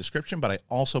link in the description, but I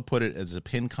also put it as a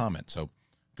pinned comment. So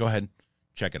go ahead,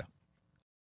 check it out.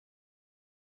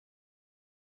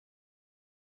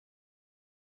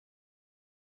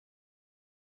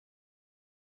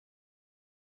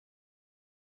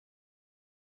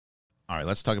 All right,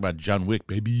 let's talk about John Wick,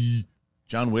 baby.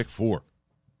 John Wick 4.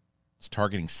 It's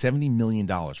targeting $70 million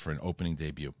for an opening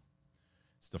debut.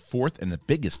 It's the fourth and the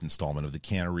biggest installment of the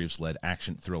Keanu Reeves-led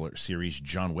action thriller series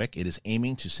John Wick. It is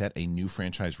aiming to set a new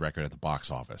franchise record at the box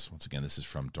office. Once again, this is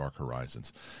from Dark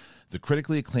Horizons. The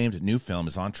critically acclaimed new film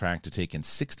is on track to take in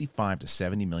 $65 to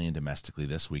 $70 million domestically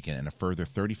this weekend and a further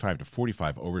 $35 to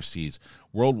 $45 overseas,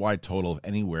 worldwide total of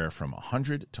anywhere from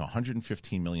 $100 to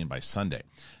 $115 million by Sunday.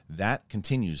 That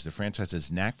continues the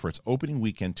franchise's knack for its opening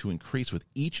weekend to increase with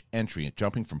each entry,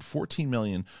 jumping from $14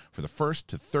 million for the first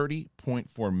to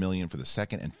 $30.4 million for the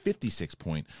second and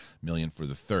 $56 million for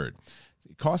the third.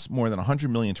 It costs more than $100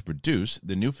 million to produce.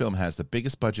 The new film has the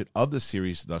biggest budget of the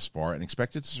series thus far and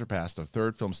expected to surpass the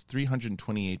third film's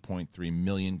 $328.3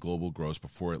 million global gross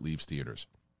before it leaves theaters.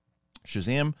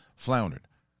 Shazam floundered.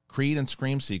 Creed and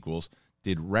Scream sequels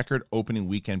did record opening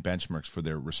weekend benchmarks for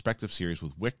their respective series,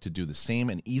 with Wick to do the same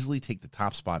and easily take the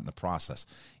top spot in the process,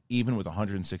 even with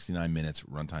 169 minutes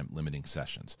runtime limiting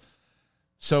sessions.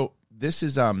 So this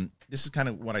is kind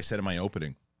of what I said in my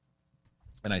opening,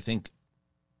 and I think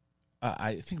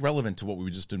relevant to what we were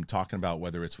just been talking about,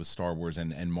 whether it's with Star Wars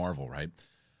and Marvel, right?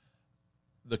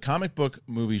 The comic book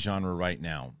movie genre right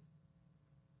now,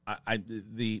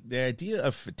 the idea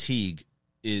of fatigue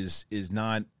is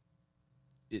not,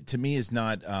 to me, is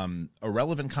not a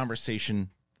relevant conversation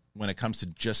when it comes to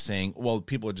just saying, well,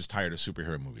 people are just tired of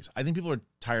superhero movies. I think people are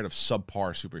tired of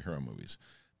subpar superhero movies.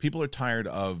 People are tired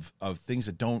of things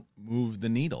that don't move the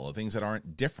needle, of things that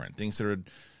aren't different, things that are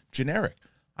generic.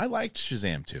 I liked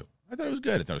Shazam 2. I thought it was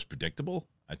good. I thought it was predictable.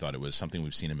 I thought it was something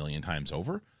we've seen a million times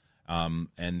over. But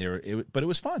it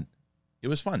was fun. It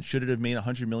was fun. Should it have made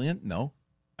 $100 million? No.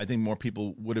 I think more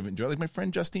people would have enjoyed it. Like my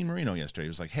friend Justine Marino yesterday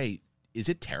was like, hey, is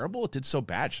it terrible? It did so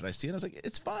bad. Should I see it? I was like,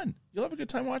 it's fun. You'll have a good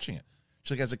time watching it.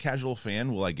 She's like, as a casual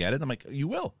fan, will I get it? I'm like, you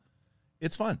will.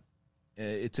 It's fun.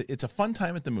 It's a fun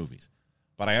time at the movies.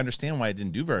 But I understand why it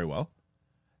didn't do very well.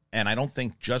 And I don't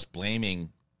think just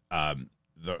blaming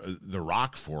the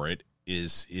Rock for it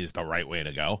is the right way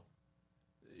to go.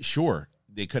 Sure,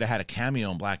 they could have had a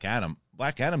cameo in Black Adam.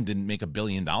 Black Adam didn't make $1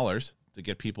 billion to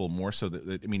get people more so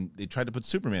that, I mean, they tried to put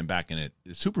Superman back in it.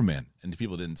 Superman, and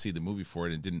people didn't see the movie for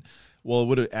it. And didn't, well, it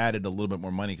would have added a little bit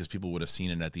more money because people would have seen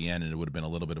it at the end and it would have been a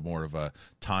little bit more of a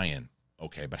tie-in.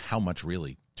 Okay, but how much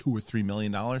really? $2 or $3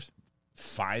 million?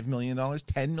 $5 million?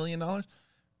 $10 million?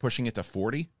 Pushing it to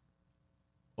 40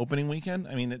 opening weekend?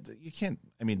 I mean, you can't,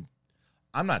 I mean,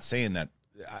 I'm not saying that.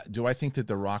 Do I think that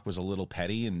The Rock was a little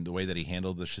petty in the way that he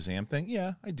handled the Shazam thing?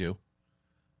 Yeah, I do.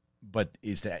 But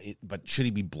but should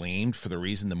he be blamed for the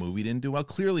reason the movie didn't do well?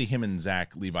 Clearly, him and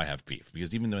Zach Levi have beef,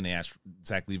 because even when they asked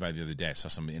Zach Levi the other day, I saw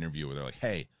some interview where they're like,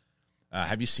 "Hey,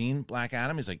 have you seen Black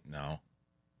Adam?" He's like, "No,"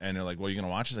 and they're like, "Well, you gonna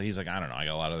watch it?" He's like, "I don't know. I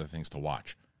got a lot of other things to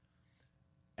watch."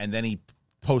 And then he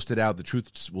posted out, "The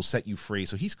truth will set you free."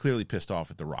 So he's clearly pissed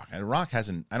off at The Rock, and The Rock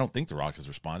hasn't. I don't think The Rock has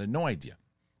responded. No idea.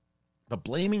 But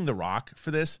blaming The Rock for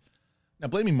this, now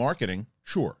blaming marketing,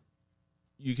 sure.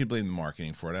 You could blame the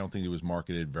marketing for it. I don't think it was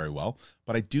marketed very well.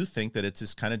 But I do think that it's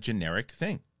this kind of generic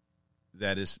thing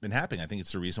that has been happening. I think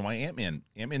it's the reason why Ant-Man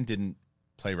didn't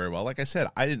play very well. Like I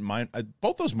said, I didn't mind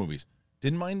both those movies.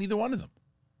 Didn't mind either one of them.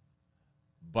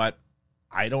 But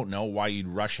I don't know why you'd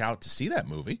rush out to see that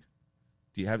movie.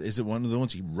 Is it one of the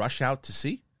ones you rush out to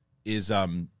see? Is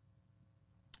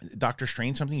Doctor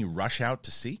Strange something you rush out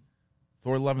to see?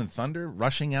 Thor: Love and Thunder,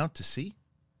 rushing out to see?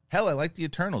 Hell, I like the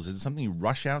Eternals. Is it something you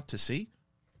rush out to see?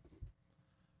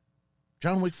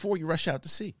 John Wick 4, you rush out to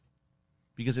see.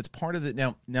 Because it's part of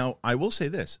the... Now, I will say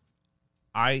this.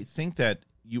 I think that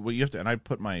what you have to... And I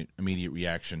put my immediate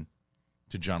reaction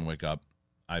to John Wick up.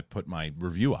 I put my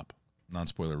review up.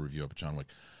 Non-spoiler review up of John Wick.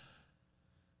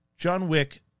 John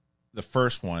Wick, the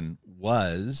first one,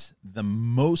 was the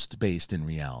most based in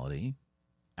reality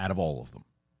out of all of them.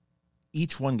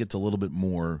 Each one gets a little bit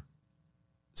more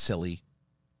silly.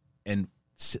 And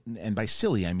by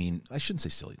silly, I mean... I shouldn't say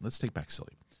silly. Let's take back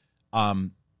silly.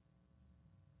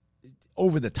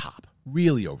 Over the top,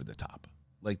 really over the top.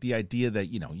 Like the idea that,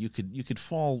 you could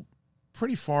fall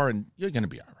pretty far and you're going to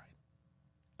be all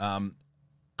right.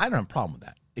 I don't have a problem with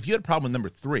that. If you had a problem with number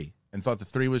 3 and thought the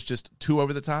 3 was just too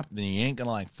over the top, then you ain't going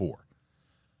to like 4.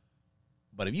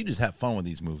 But if you just have fun with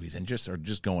these movies and are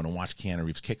just going to watch Keanu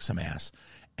Reeves kick some ass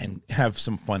and have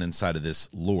some fun inside of this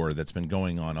lore that's been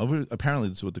going on apparently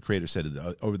this is what the creator said,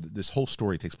 this whole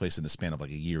story takes place in the span of like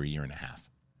a year and a half.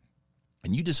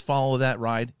 And you just follow that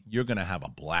ride, you're going to have a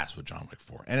blast with John Wick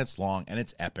 4. And it's long, and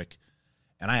it's epic.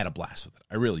 And I had a blast with it.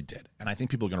 I really did. And I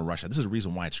think people are going to rush it. This is the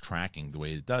reason why it's tracking the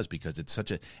way it does, because it's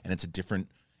it's a different,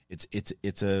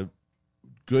 it's a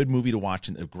good movie to watch,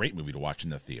 a great movie to watch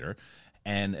in the theater,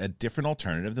 and a different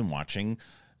alternative than watching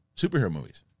superhero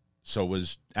movies. So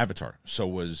was Avatar. So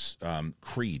was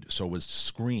Creed. So was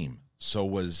Scream. So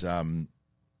was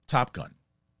Top Gun.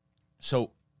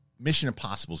 So Mission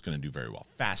Impossible is going to do very well.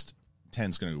 Fast 10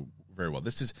 is going to do very well.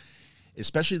 This is,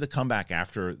 especially the comeback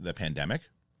after the pandemic,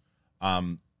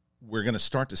 we're going to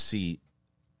start to see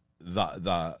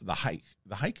the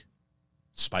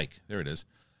spike. There it is,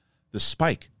 the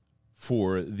spike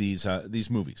for these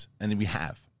movies, and then we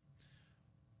have.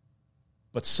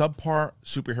 But subpar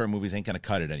superhero movies ain't going to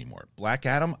cut it anymore. Black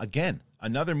Adam, again,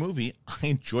 another movie I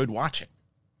enjoyed watching.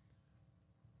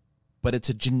 But it's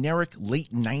a generic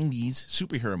late 90s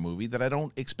superhero movie that I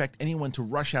don't expect anyone to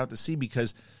rush out to see,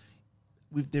 because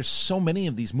there's so many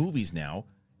of these movies now.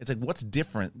 It's like, what's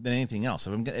different than anything else?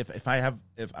 So and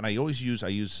I always use,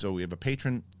 so we have a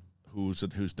patron who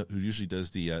usually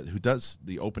does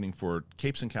the opening for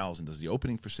Capes and Cowls and does the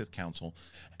opening for Sith Council,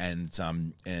 and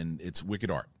it's wicked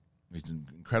art. He's an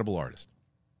incredible artist.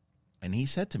 And he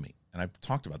said to me, and I've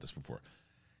talked about this before,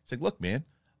 he's like, look, man,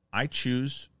 I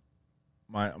choose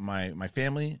my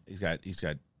family. He's got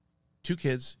 2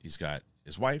 kids, he's got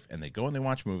his wife, and they go and they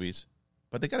watch movies,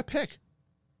 but they got to pick.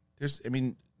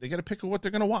 They got to pick what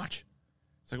they're going to watch.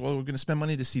 It's like, well, we're going to spend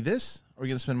money to see this, or we're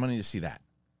going to spend money to see that.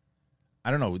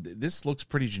 I don't know. This looks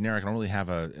pretty generic. I don't really have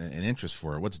an interest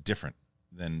for it. What's different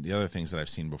than the other things that I've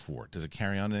seen before? Does it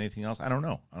carry on to anything else? I don't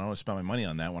know. I don't want to spend my money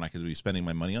on that when I could be spending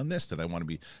my money on this that I want to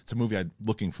be. It's a movie I'm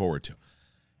looking forward to.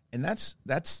 And that's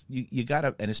you got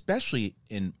to, and especially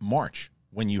in March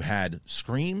when you had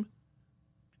Scream,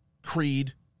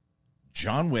 Creed,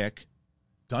 John Wick,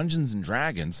 Dungeons and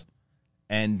Dragons,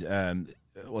 and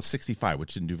 65,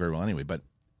 which didn't do very well anyway. But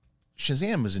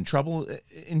Shazam was in trouble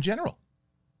in general.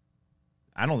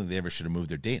 I don't think they ever should have moved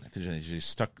their date. I think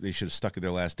they should have stuck at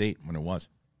their last date when it was.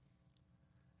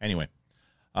 Anyway,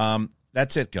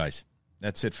 that's it, guys.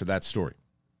 That's it for that story.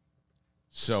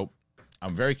 So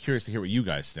I'm very curious to hear what you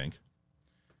guys think.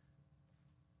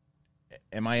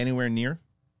 Am I anywhere near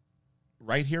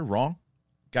right here? Wrong?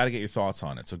 Got to get your thoughts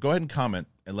on it. So go ahead and comment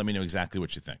and let me know exactly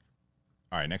what you think.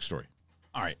 All right, next story.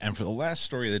 All right, and for the last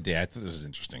story of the day, I thought this was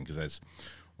interesting because as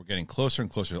we're getting closer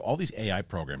and closer, all these AI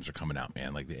programs are coming out,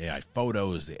 man, like the AI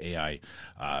photos, the AI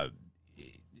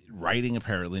writing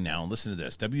apparently now. And listen to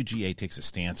this. WGA takes a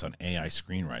stance on AI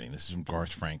screenwriting. This is from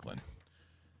Garth Franklin.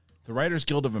 The Writers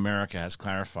Guild of America has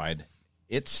clarified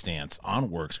its stance on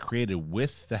works created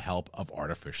with the help of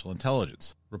artificial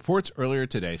intelligence. Reports earlier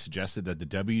today suggested that the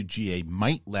WGA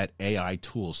might let AI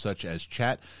tools such as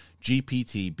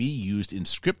ChatGPT be used in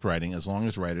script writing as long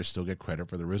as writers still get credit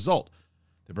for the result.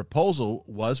 The proposal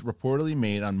was reportedly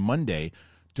made on Monday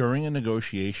during a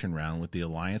negotiation round with the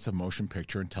Alliance of Motion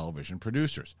Picture and Television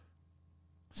Producers.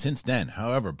 Since then,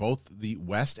 however, both the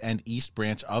West and East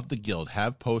branch of the Guild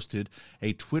have posted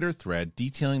a Twitter thread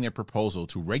detailing their proposal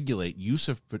to regulate use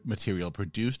of material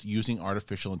produced using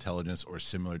artificial intelligence or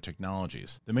similar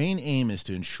technologies. The main aim is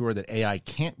to ensure that AI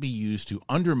can't be used to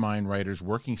undermine writers'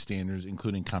 working standards,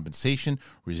 including compensation,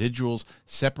 residuals,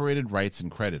 separated rights, and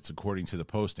credits, according to the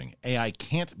posting. AI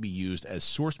can't be used as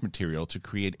source material to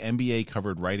create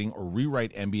MBA-covered writing or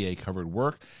rewrite MBA-covered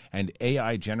work, and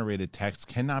AI-generated text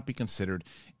cannot be considered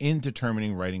in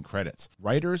determining writing credits.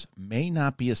 Writers may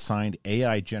not be assigned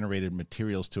AI-generated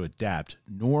materials to adapt,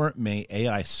 nor may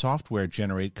AI software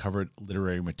generate covered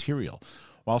literary material.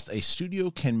 Whilst a studio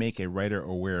can make a writer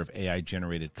aware of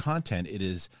AI-generated content, it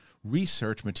is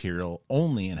research material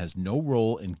only and has no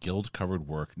role in Guild-covered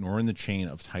work, nor in the chain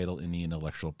of title in the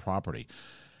intellectual property.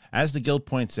 As the Guild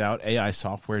points out, AI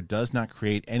software does not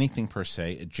create anything per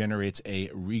se. It generates a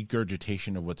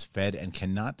regurgitation of what's fed and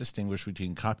cannot distinguish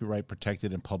between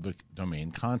copyright-protected and public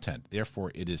domain content. Therefore,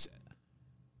 its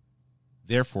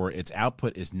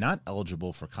output is not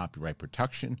eligible for copyright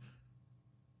protection.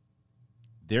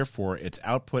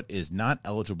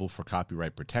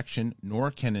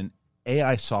 Nor can an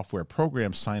AI software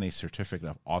program sign a certificate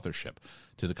of authorship.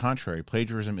 To the contrary,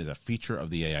 plagiarism is a feature of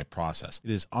the AI process.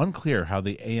 It is unclear how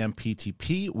the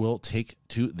AMPTP will take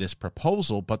to this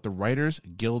proposal, but the Writers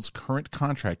Guild's current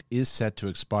contract is set to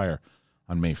expire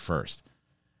on May 1st.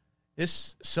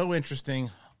 It's so interesting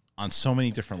on so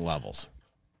many different levels.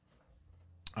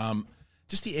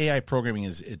 Just the AI programming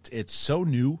it's so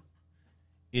new.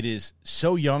 It is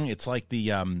so young. It's like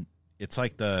the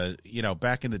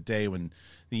back in the day when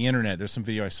the internet, there's some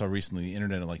video I saw recently, the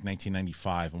internet in like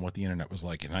 1995 and what the internet was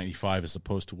like in 95 as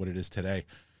opposed to what it is today.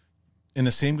 And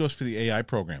the same goes for the AI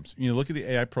programs. You know, look at the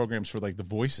AI programs for like the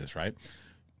voices, right?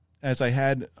 As I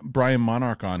had Brian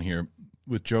Monarch on here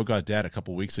with Joe Gaudet a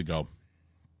couple weeks ago,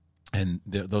 and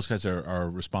those guys are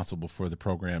responsible for the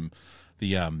program.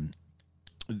 You've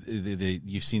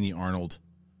seen the Arnold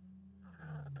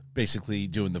basically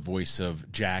doing the voice of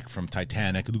Jack from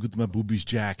Titanic. Look at my boobies,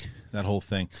 Jack. That whole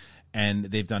thing. And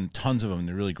they've done tons of them.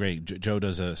 They're really great. Joe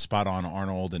does a spot on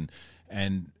Arnold,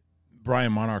 and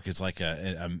Brian Monarch is like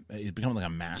he's become like a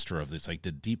master of this, like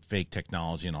the deep fake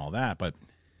technology and all that. But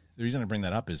the reason I bring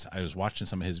that up is I was watching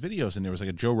some of his videos, and there was like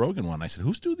a Joe Rogan one. I said,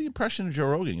 "Who's doing the impression of Joe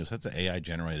Rogan?" He goes, "That's an AI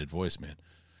generated voice, man."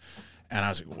 And I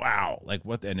was like, "Wow!" Like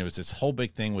what? And it was this whole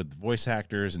big thing with voice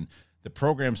actors and the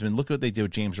programs. I mean, look what they did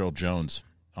with James Earl Jones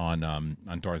on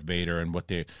Darth Vader, and what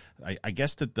I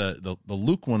guess that the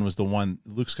Luke one was the one,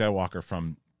 Luke Skywalker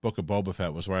from Book of Boba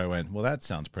Fett was where I went, well, that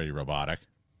sounds pretty robotic.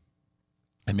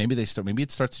 And maybe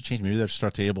it starts to change. Maybe they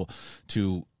start to able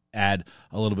to add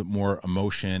a little bit more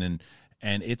emotion,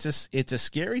 and it's a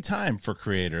scary time for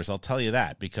creators. I'll tell you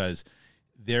that, because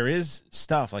there is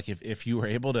stuff like if you were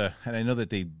able to, and I know that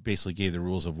they basically gave the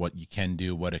rules of what you can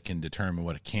do, what it can determine,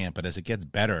 what it can't, but as it gets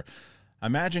better,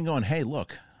 imagine going, hey,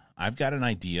 look, I've got an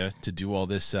idea to do all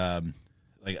this. I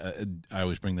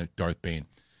always bring the Darth Bane.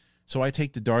 So I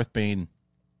take the Darth Bane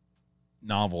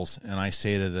novels and I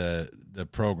say to the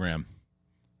program,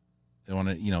 they want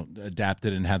to, adapt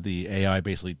it and have the AI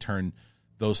basically turn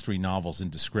those 3 novels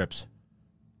into scripts.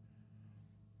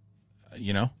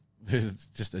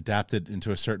 Just adapt it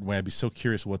into a certain way. I'd be so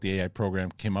curious what the AI program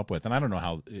came up with. And I don't know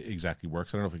how it exactly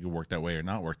works. I don't know if it could work that way or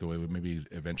not work the way, but maybe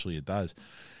eventually it does.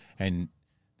 And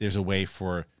there's a way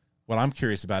for, what I'm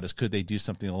curious about is, could they do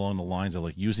something along the lines of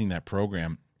like using that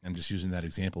program, and just using that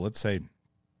example. Let's say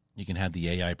you can have the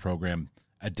AI program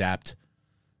adapt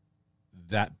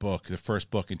that book, the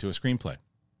first book, into a screenplay.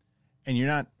 And you're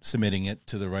not submitting it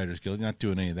to the Writers Guild. You're not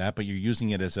doing any of that, but you're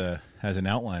using it as an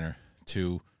outliner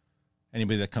to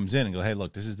anybody that comes in and go, hey,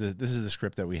 look, this is the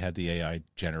script that we had the AI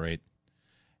generate,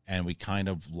 and we kind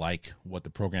of like what the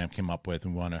program came up with,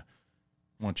 and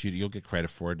you'll get credit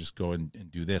for it. Just go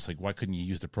and do this. Like, why couldn't you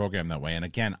use the program that way? And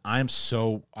again, I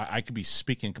could be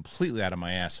speaking completely out of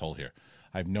my asshole here.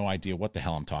 I have no idea what the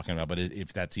hell I'm talking about, but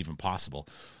if that's even possible.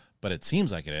 But it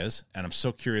seems like it is, and I'm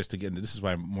so curious to get into this. Is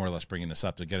why I'm more or less bringing this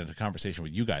up, to get into a conversation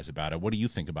with you guys about it. What do you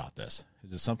think about this?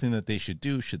 Is it something that they should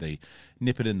do? Should they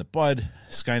nip it in the bud?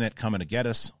 Skynet coming to get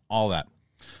us? All that.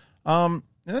 And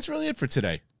that's really it for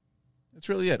today. That's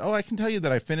really it. Oh, I can tell you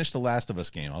that I finished the Last of Us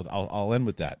game. I'll end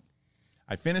with that.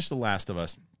 I finished the Last of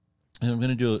Us, and I'm going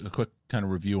to do a quick kind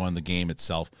of review on the game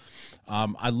itself.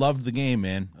 I loved the game,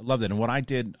 man. I loved it. And what I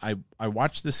did, I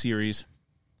watched the series.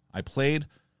 I played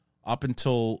up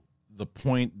until the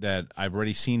point that I've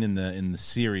already seen in the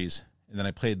series, and then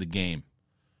I played the game,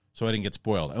 so I didn't get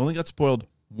spoiled. I only got spoiled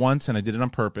once, and I did it on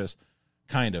purpose,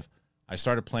 kind of. I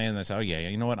started playing, and I said, "Oh yeah,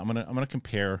 you know what? I'm gonna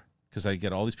compare, because I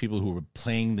get all these people who were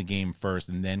playing the game first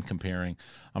and then comparing.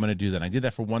 I'm gonna do that." I did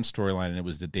that for one storyline, and it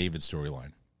was the David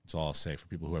storyline. That's all I'll say for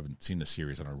people who haven't seen the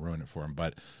series, and I'll ruin it for them.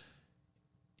 But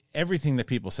everything that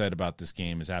people said about this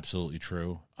game is absolutely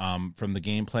true. From the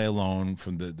gameplay alone,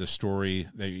 from the story,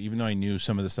 even though I knew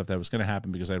some of the stuff that was going to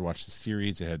happen because I'd watched the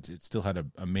series, it still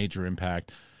had a major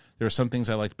impact. There were some things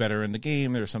I liked better in the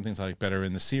game. There were some things I liked better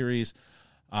in the series.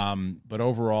 But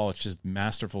overall, it's just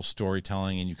masterful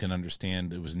storytelling, and you can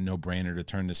understand it was a no-brainer to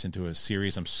turn this into a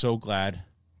series. I'm so glad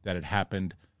that it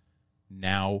happened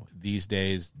now, these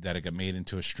days, that it got made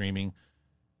into a streaming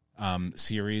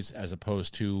series, as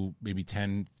opposed to maybe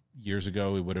 10 years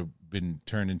ago it would have been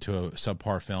turned into a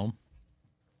subpar film,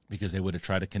 because they would have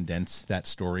tried to condense that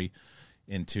story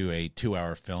into a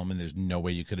 2-hour film, and there's no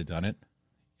way you could have done it.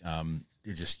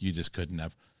 You just couldn't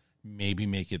have. Maybe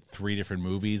make it 3 different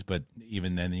movies, but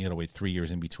even then you got to wait 3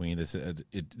 years in between.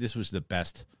 This was the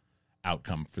best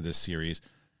outcome for this series.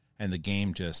 And the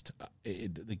game just,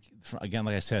 again,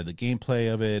 like I said, the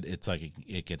gameplay of it, it's like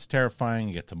it gets terrifying,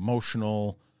 it gets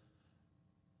emotional.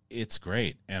 It's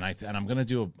great, and I'm gonna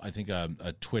do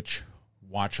a Twitch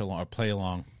watch along or play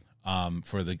along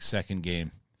for the second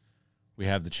game. We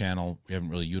have the channel. We haven't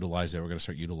really utilized it. We're gonna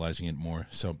start utilizing it more,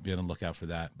 so be on the lookout for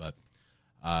that. But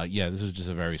yeah, this is just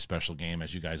a very special game,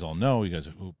 as you guys all know. You guys,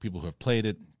 people who have played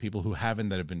it, people who haven't,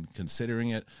 that have been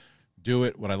considering it, do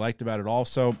it. What I liked about it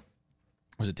also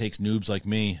was it takes noobs like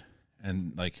me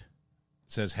and like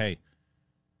says, hey,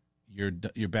 you're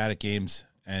bad at games,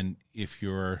 and if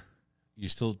you're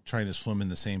still trying to swim in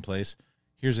the same place,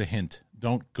 here's a hint.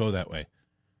 Don't go that way.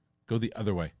 Go the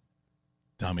other way,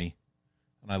 dummy.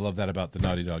 And I love that about the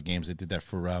Naughty Dog games. They did that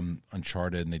for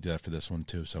Uncharted, and they did that for this one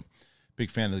too. So big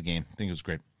fan of the game. I think it was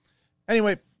great.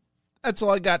 Anyway, that's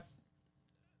all I got.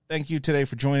 Thank you today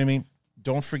for joining me.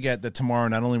 Don't forget that tomorrow,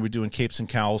 not only are we doing Capes and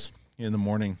Cowls in the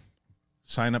morning,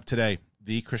 sign up today,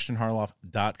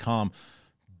 thechristianharloff.com.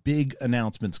 Big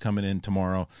announcements coming in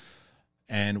tomorrow.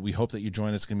 And we hope that you join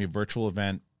us. It's going to be a virtual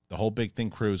event. The whole Big Thing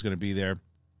crew is going to be there.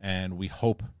 And we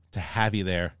hope to have you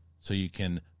there so you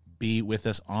can be with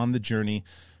us on the journey,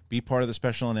 be part of the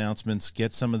special announcements,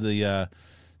 get some of the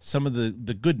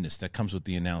goodness that comes with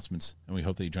the announcements. And we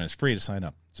hope that you join us. Free to sign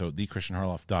up. So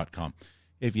thechristianharloff.com.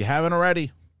 If you haven't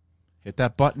already, hit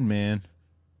that button, man.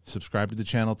 Subscribe to the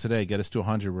channel today. Get us to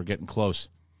 100. We're getting close.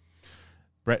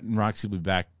 Brett and Roxy will be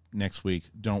back next week.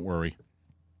 Don't worry.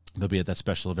 They'll be at that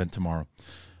special event tomorrow.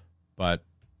 But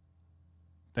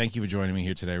thank you for joining me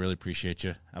here today. I really appreciate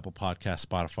you. Apple Podcasts,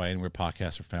 Spotify, anywhere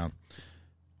podcasts are found.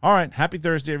 All right. Happy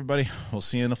Thursday, everybody. We'll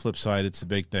see you on the flip side. It's the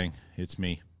Big Thing. It's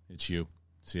me. It's you.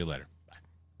 See you later. Bye.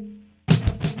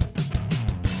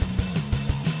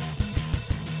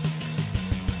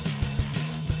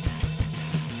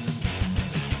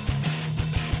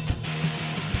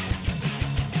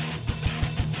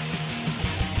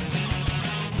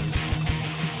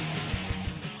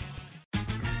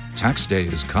 Tax day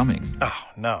is coming. Oh,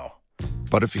 no.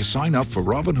 But if you sign up for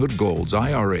Robinhood Gold's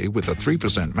IRA with a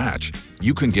 3% match,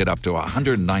 you can get up to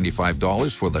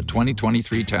 $195 for the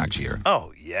 2023 tax year.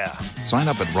 Oh, yeah. Sign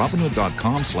up at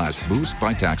Robinhood.com/boost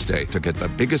by tax day to get the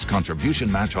biggest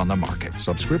contribution match on the market.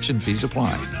 Subscription fees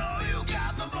apply.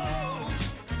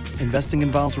 Investing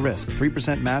involves risk.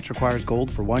 3% match requires gold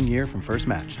for 1 year from first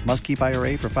match. Must keep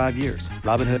IRA for 5 years.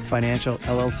 Robinhood Financial,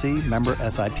 LLC, member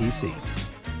SIPC.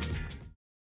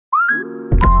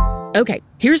 Okay,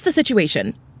 here's the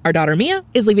situation. Our daughter Mia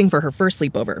is leaving for her first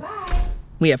sleepover.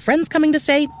 We have friends coming to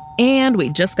stay, and we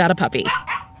just got a puppy.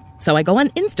 So I go on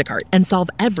Instacart and solve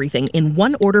everything in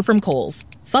one order from Kohl's.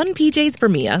 Fun PJs for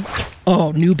Mia.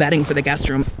 Oh, new bedding for the guest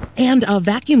room. And a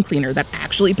vacuum cleaner that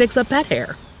actually picks up pet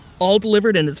hair. All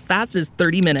delivered in as fast as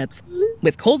 30 minutes.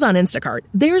 With Kohl's on Instacart,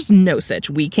 there's no such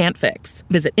we can't fix.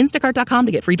 Visit instacart.com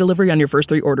to get free delivery on your first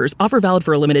 3 orders. Offer valid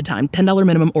for a limited time. $10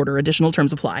 minimum order. Additional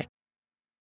terms apply.